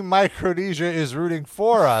only Micronesia is rooting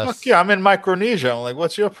for us. Fuck yeah, I'm in Micronesia. I'm like,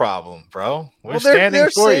 what's your problem, bro? We're they're standing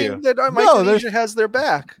for saying you. that Micronesia has their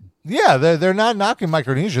back. Yeah, they're not knocking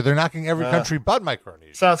Micronesia. They're knocking every country but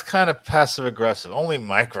Micronesia. Sounds kind of passive aggressive. Only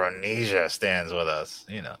Micronesia stands with us,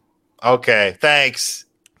 you know. Okay, thanks.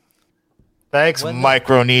 Thanks,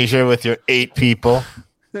 Micronesia, with your 8 people.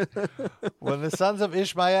 When the sons of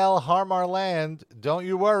Ishmael harm our land, don't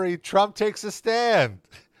you worry. Trump takes a stand.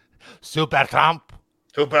 Super Trump.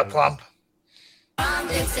 Super Trump.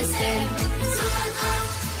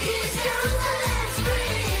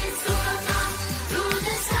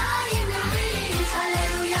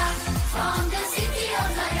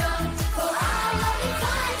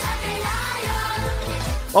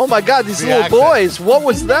 Oh my God, these little boys. What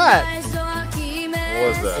was that? What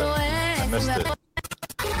was that? I missed it.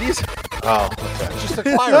 These okay. Just a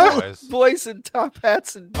choir boys. Boys in top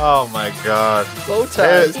hats and Oh my God. bow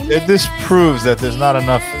ties. This proves that there's not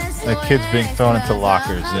enough kids being thrown into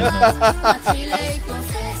lockers in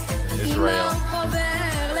Israel.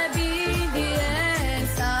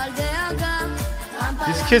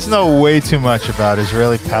 These kids know way too much about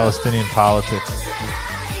Israeli-Palestinian politics.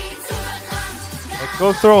 Like,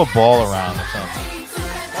 go throw a ball around or something.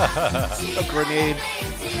 A grenade.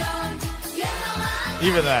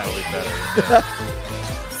 Even that would be better.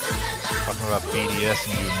 Talking about BDS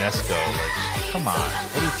and UNESCO. Like, come on.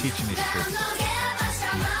 What are you teaching these kids?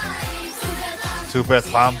 Super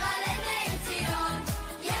Trump.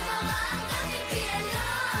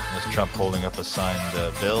 There's Trump holding up a signed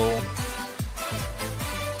bill.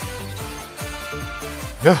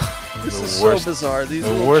 This is so bizarre. These the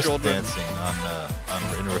little worst children. dancing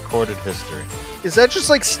in recorded history. Is that just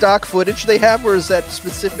like stock footage they have, or is that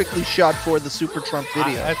specifically shot for the Super Trump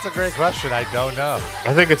video? That's a great question. I don't know.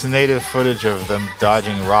 I think it's native footage of them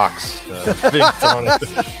dodging rocks being thrown at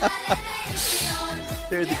them.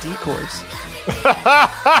 They're the decoys.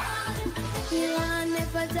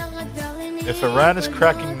 If Iran is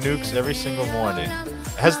cracking nukes every single morning,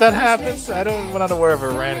 has that happened? We're not aware of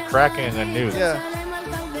Iran cracking a nuke. Yeah.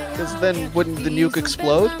 Because then wouldn't the nuke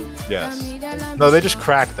explode? Yes. No, they just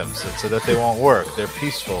crack them so that they won't work. They're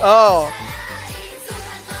peaceful. Oh.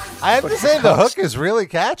 I have to say the hook is really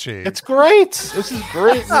catchy. It's great. This is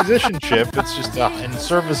great musicianship. It's just in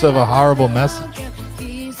service of a horrible message.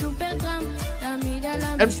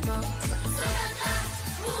 And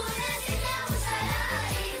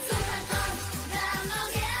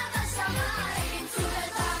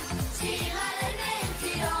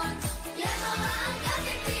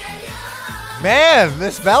man,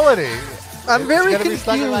 this melody. I'm very gonna be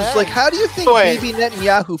stuck in my confused. head. Like, how do you think Wait. Bibi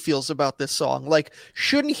Netanyahu feels about this song? Like,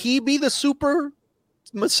 shouldn't he be the super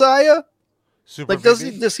messiah? Super Like, does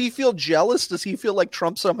Bibi? he feel jealous? Does he feel like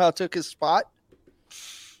Trump somehow took his spot?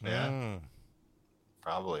 yeah,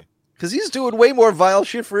 probably. Because he's doing way more vile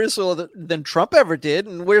shit for Israel than Trump ever did.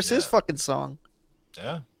 And where's his fucking song?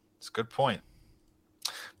 Yeah, it's a good point.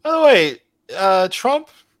 By the way, Trump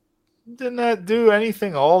did not do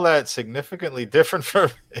anything all that significantly different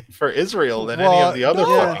for Israel than any of the other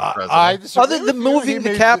fucking presidents. Other than moving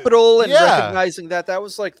the capital and recognizing that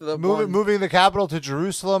was like the moving the capital to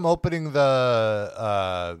Jerusalem, opening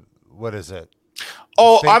the what is it?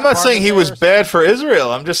 Oh, State I'm not saying he Department was bad for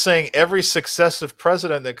Israel. I'm just saying every successive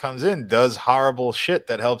president that comes in does horrible shit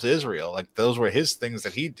that helps Israel. Like, those were his things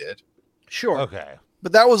that he did. Sure. Okay.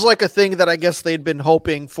 But that was like a thing that I guess they'd been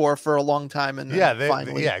hoping for a long time. And then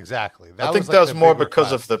finally. Yeah, exactly. I think that was more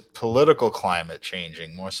because of the political climate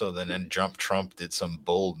changing, more so than Trump did some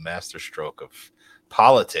bold masterstroke of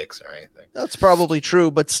politics or anything. That's probably true,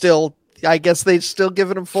 but still, I guess they've still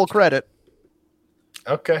given him full credit.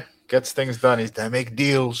 Okay. Gets things done. I make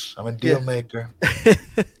deals. I'm a deal maker.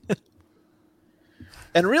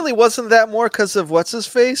 And really, wasn't that more because of what's his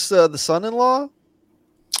face, the son-in-law?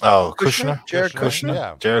 Oh, Kushner? Jared Kushner?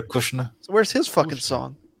 Yeah. Jared Kushner. So where's his fucking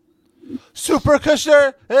song? Super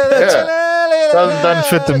Kushner. Doesn't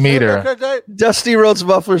fit the meter. Dusty Rhodes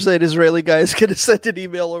Buffler said Israeli guy is going to send an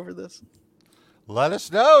email over this. Let us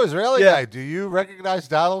know, Israeli guy. Do you recognize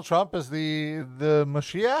Donald Trump as the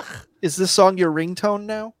Mashiach? Is this song your ringtone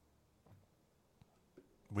now?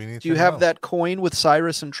 We need. Do you have that coin with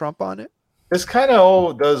Cyrus and Trump on it? This kind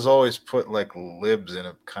of does always put like libs in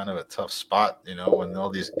a kind of a tough spot, you know, when all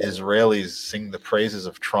these Israelis sing the praises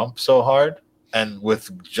of Trump so hard and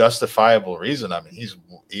with justifiable reason. I mean,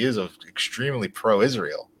 he is extremely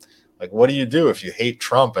pro-Israel. Like, what do you do if you hate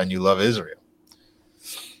Trump and you love Israel?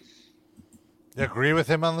 You agree with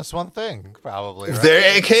him on this one thing, probably. Right?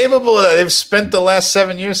 They're incapable of that. They've spent the last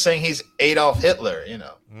 7 years saying he's Adolf Hitler, you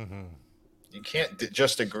know. Mm-hmm. You can't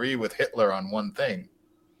just agree with Hitler on one thing.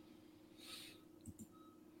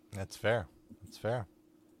 That's fair. That's fair.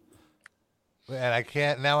 And I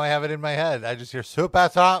can't, now I have it in my head. I just hear super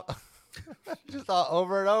top. Just all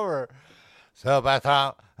over and over. Super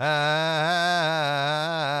top.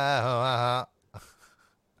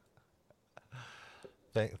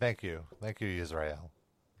 Thank you. Thank you, Israel.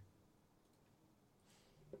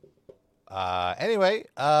 Anyway,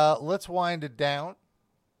 let's wind it down.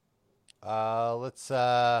 Let's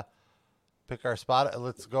pick our spot.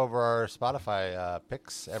 Let's go over our Spotify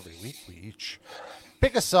picks. Every week we each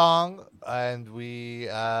pick a song and we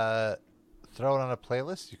throw it on a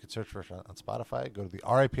playlist. You can search for it on Spotify. Go to the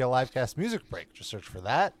RAPL Livecast Music Break. Just search for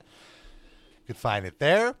that. You can find it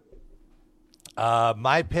there.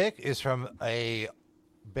 My pick is from a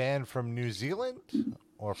band from New Zealand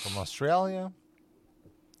or from Australia.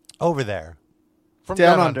 Over there. From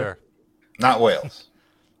Down under. Not Wales.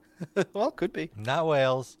 Well, could be. Not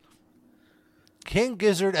Wales. King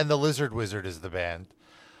Gizzard and the Lizard Wizard is the band.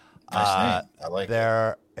 Nice name. I like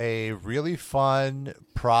They're a really fun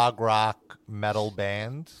prog rock metal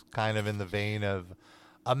band, kind of in the vein of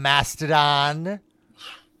a Mastodon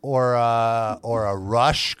or a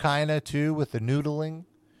Rush kind of too, with the noodling.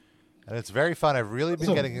 And it's very fun. I've really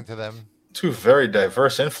been getting into them. Two very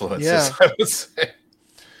diverse influences, I would say.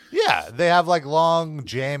 Yeah, they have like long,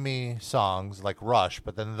 jammy songs like Rush,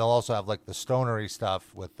 but then they'll also have like the stonery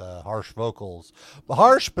stuff with the harsh vocals.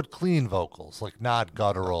 Harsh but clean vocals, like not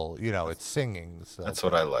guttural. You know, it's singing. So. That's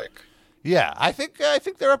what I like. Yeah, I think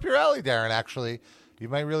they're up your alley, Darren, actually. You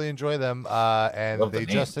might really enjoy them. And they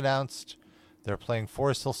just announced they're playing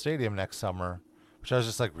Forest Hill Stadium next summer, which I was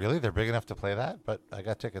just like, really? They're big enough to play that? But I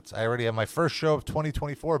got tickets. I already have my first show of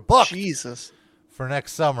 2024 booked. Jesus. For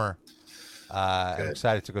next summer. I'm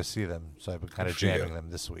excited to go see them, so I've been kind of jamming them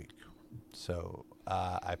this week. So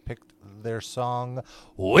I picked their song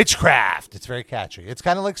Witchcraft. It's very catchy. It's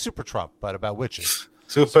kind of like Super Trump, but about witches.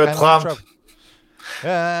 Super Trump. Like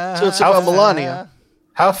so it's about Melania.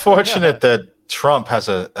 How fortunate that Trump has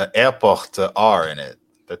a airport R in it,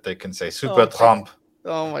 that they can say Super Trump.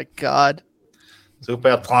 Oh my God.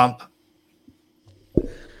 Super Trump.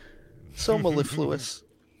 So mellifluous.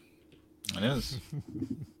 It is.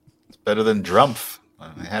 Better than Drumpf. I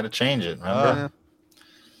had to change it, remember?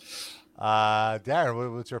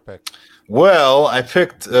 Darren, what's your pick? Well, I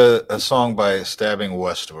picked a song by Stabbing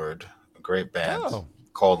Westward, a great band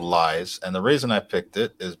called Lies. And the reason I picked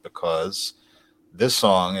it is because this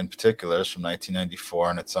song in particular is from 1994,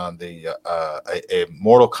 and it's on the a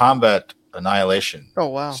Mortal Kombat Annihilation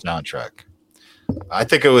soundtrack. I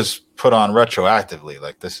think it was put on retroactively.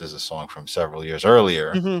 Like, this is a song from several years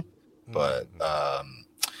earlier. Mm-hmm. But...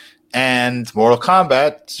 and Mortal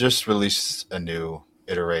Kombat just released a new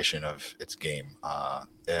iteration of its game, I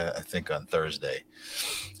think on Thursday.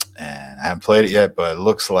 And I haven't played it yet, but it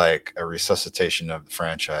looks like a resuscitation of the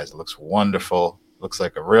franchise. It looks wonderful. It looks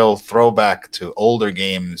like a real throwback to older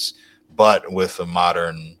games, but with a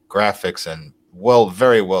modern graphics and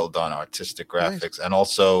very well done artistic graphics. Nice. And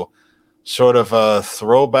also sort of a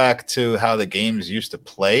throwback to how the games used to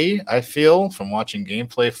play, I feel, from watching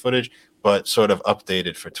gameplay footage, but sort of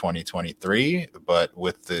updated for 2023, but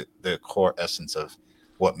with the core essence of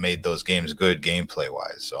what made those games good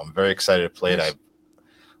gameplay-wise. So I'm very excited to play it. I've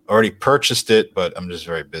already purchased it, but I'm just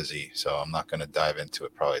very busy, so I'm not going to dive into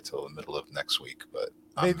it probably till the middle of next week. But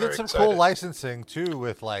they did some cool licensing, too,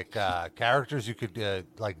 with like characters you could,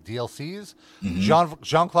 like DLCs. Mm-hmm.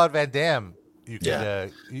 Jean-Claude Van Damme.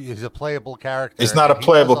 He's a playable character. He's not a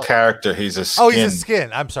playable character. He's a skin. Oh, he's a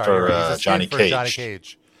skin. I'm sorry. For, he's a skin for Johnny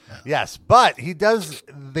Cage. Yes, but he does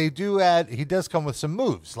come with some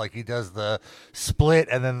moves, like he does the split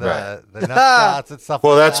and then the nut shots and stuff.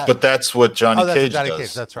 Well, like that. that's what Johnny Cage does.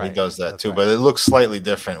 Cage. That's right. He does that too, but it looks slightly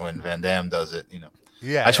different when Van Damme does it. You know.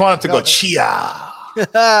 Yeah. I just want him to go chia.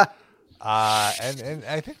 And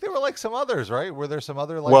I think there were like some others, right? Were there some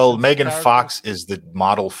other? Well, Megan Fox is the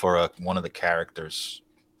model for one of the characters,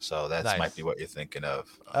 so that might be what you're thinking of.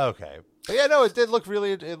 Okay. But yeah, no, it did look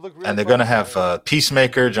really. It looked really. And they're gonna have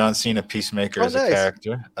Peacemaker, John Cena, Peacemaker as a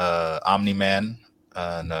character, Omni Man,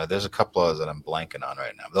 and there's a couple others that I'm blanking on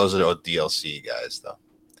right now. Those are the DLC guys, though.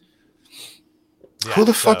 Yeah, Who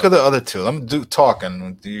the fuck are the other two? Let me do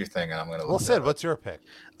your thing, and I'm gonna. Well, Sid, what's your pick?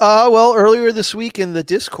 Well, earlier this week in the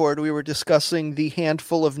Discord, we were discussing the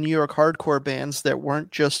handful of New York hardcore bands that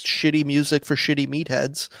weren't just shitty music for shitty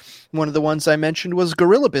meatheads. One of the ones I mentioned was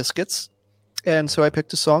Gorilla Biscuits, and so I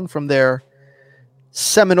picked a song from their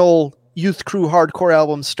seminal Youth Crew hardcore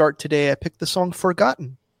album, Start Today. I picked the song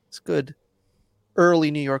Forgotten. It's good.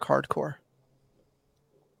 Early New York hardcore.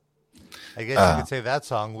 I guess you could say that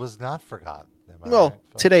song was not forgotten. Well,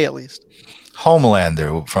 right? Today at least.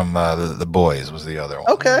 Homelander from the Boys was the other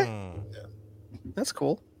one. Okay. That's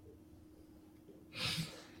cool.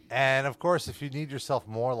 And, of course, if you need yourself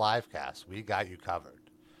more Livecast, we got you covered.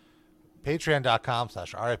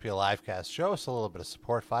 Patreon.com/RIP Livecast. Show us a little bit of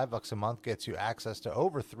support. $5 a month gets you access to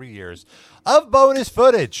over 3 years of bonus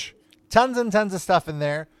footage. Tons and tons of stuff in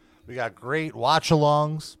there. We got great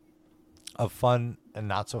watch-alongs of fun and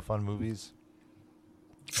not so fun movies.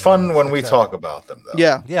 Fun when we talk about them,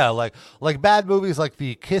 though. Yeah, like bad movies like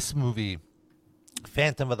the Kiss movie,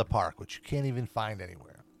 Phantom of the Park, which you can't even find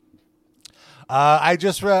anywhere. I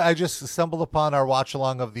just stumbled upon our watch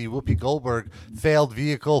along of the Whoopi Goldberg failed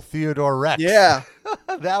vehicle Theodore Rex. Yeah,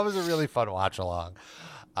 that was a really fun watch along.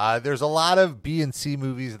 There's a lot of B and C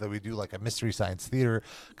movies that we do like a Mystery Science Theater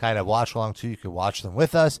kind of watch along to. You can watch them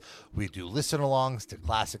with us. We do listen alongs to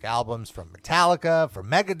classic albums from Metallica, from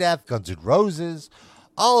Megadeth, Guns N' Roses.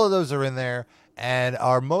 All of those are in there. And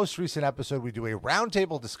our most recent episode, we do a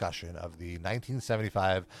roundtable discussion of the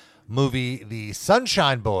 1975 movie The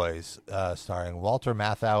Sunshine Boys, starring Walter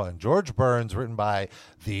Matthau and George Burns, written by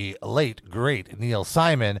the late, great Neil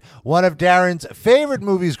Simon, one of Darren's favorite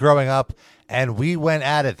movies growing up. And we went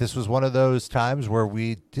at it. This was one of those times where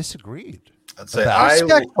we disagreed. I'd say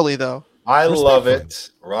respectfully, though. I love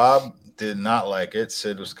it. Rob did not like it.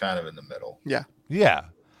 Sid was kind of in the middle. Yeah. Yeah.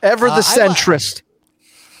 Ever the centrist.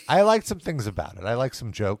 I liked some things about it. I liked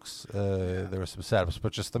some jokes. There were some setups,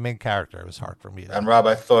 but just the main character, it was hard for me. And Rob,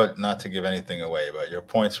 I thought not to give anything away, but your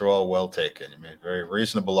points were all well taken. You made very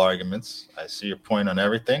reasonable arguments. I see your point on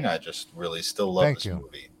everything. I just really still love this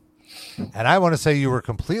movie. And I want to say you were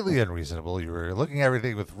completely unreasonable. You were looking at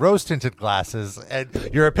everything with rose-tinted glasses, and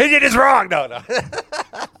your opinion is wrong. No.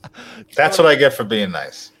 That's what I get for being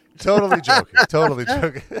nice. Totally joking. Totally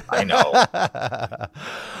joking. I know.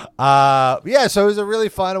 Yeah, so it was a really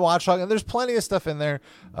fun watch along, and there's plenty of stuff in there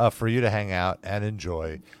for you to hang out and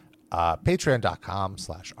enjoy.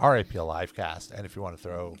 Patreon.com/RAP Livecast. And if you want to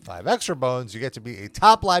throw 5 extra bones, you get to be a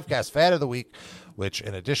top Livecast fan of the week, which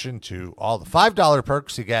in addition to all the $5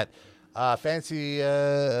 perks, you get fancy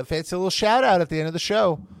little shout out at the end of the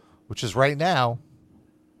show, which is right now.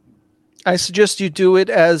 I suggest you do it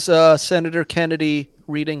as Senator Kennedy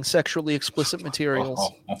reading sexually explicit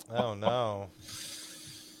materials. Oh no.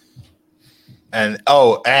 And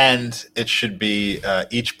it should be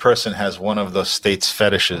each person has one of those states'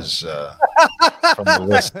 fetishes from the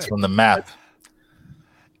list, from the map.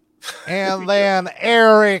 And then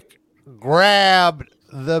Eric grabbed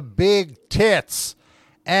the big tits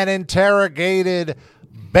and interrogated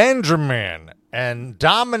Benjamin and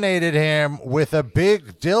dominated him with a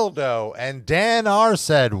big dildo. And Dan R.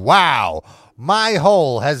 said, "Wow, my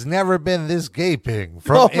hole has never been this gaping,"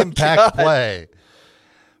 from Impact Play.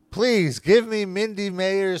 "Please give me Mindy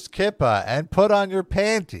Mayer's kippa and put on your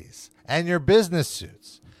panties and your business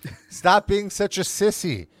suits. Stop being such a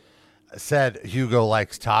sissy," said Hugo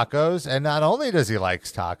Likes Tacos. And not only does he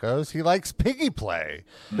likes tacos, he likes piggy play.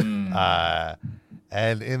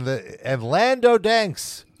 And Lando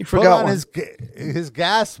Danks put on his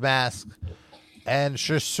gas mask and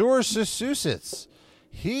Chasseur Sussusits.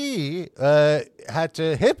 He had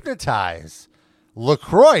to hypnotize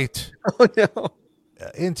LaCroix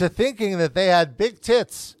into thinking that they had big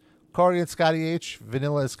tits. Corey and Scotty H,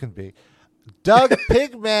 vanilla as can be. Doug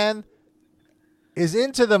Pigman is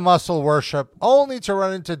into the muscle worship, only to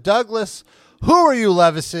run into Douglas, who are you,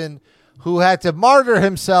 Levison, who had to martyr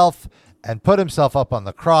himself and put himself up on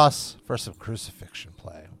the cross for some crucifixion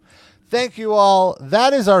play. Thank you all.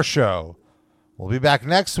 That is our show. We'll be back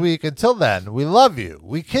next week. Until then, we love you.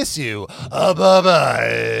 We kiss you.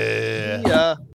 Bye-bye. Yeah.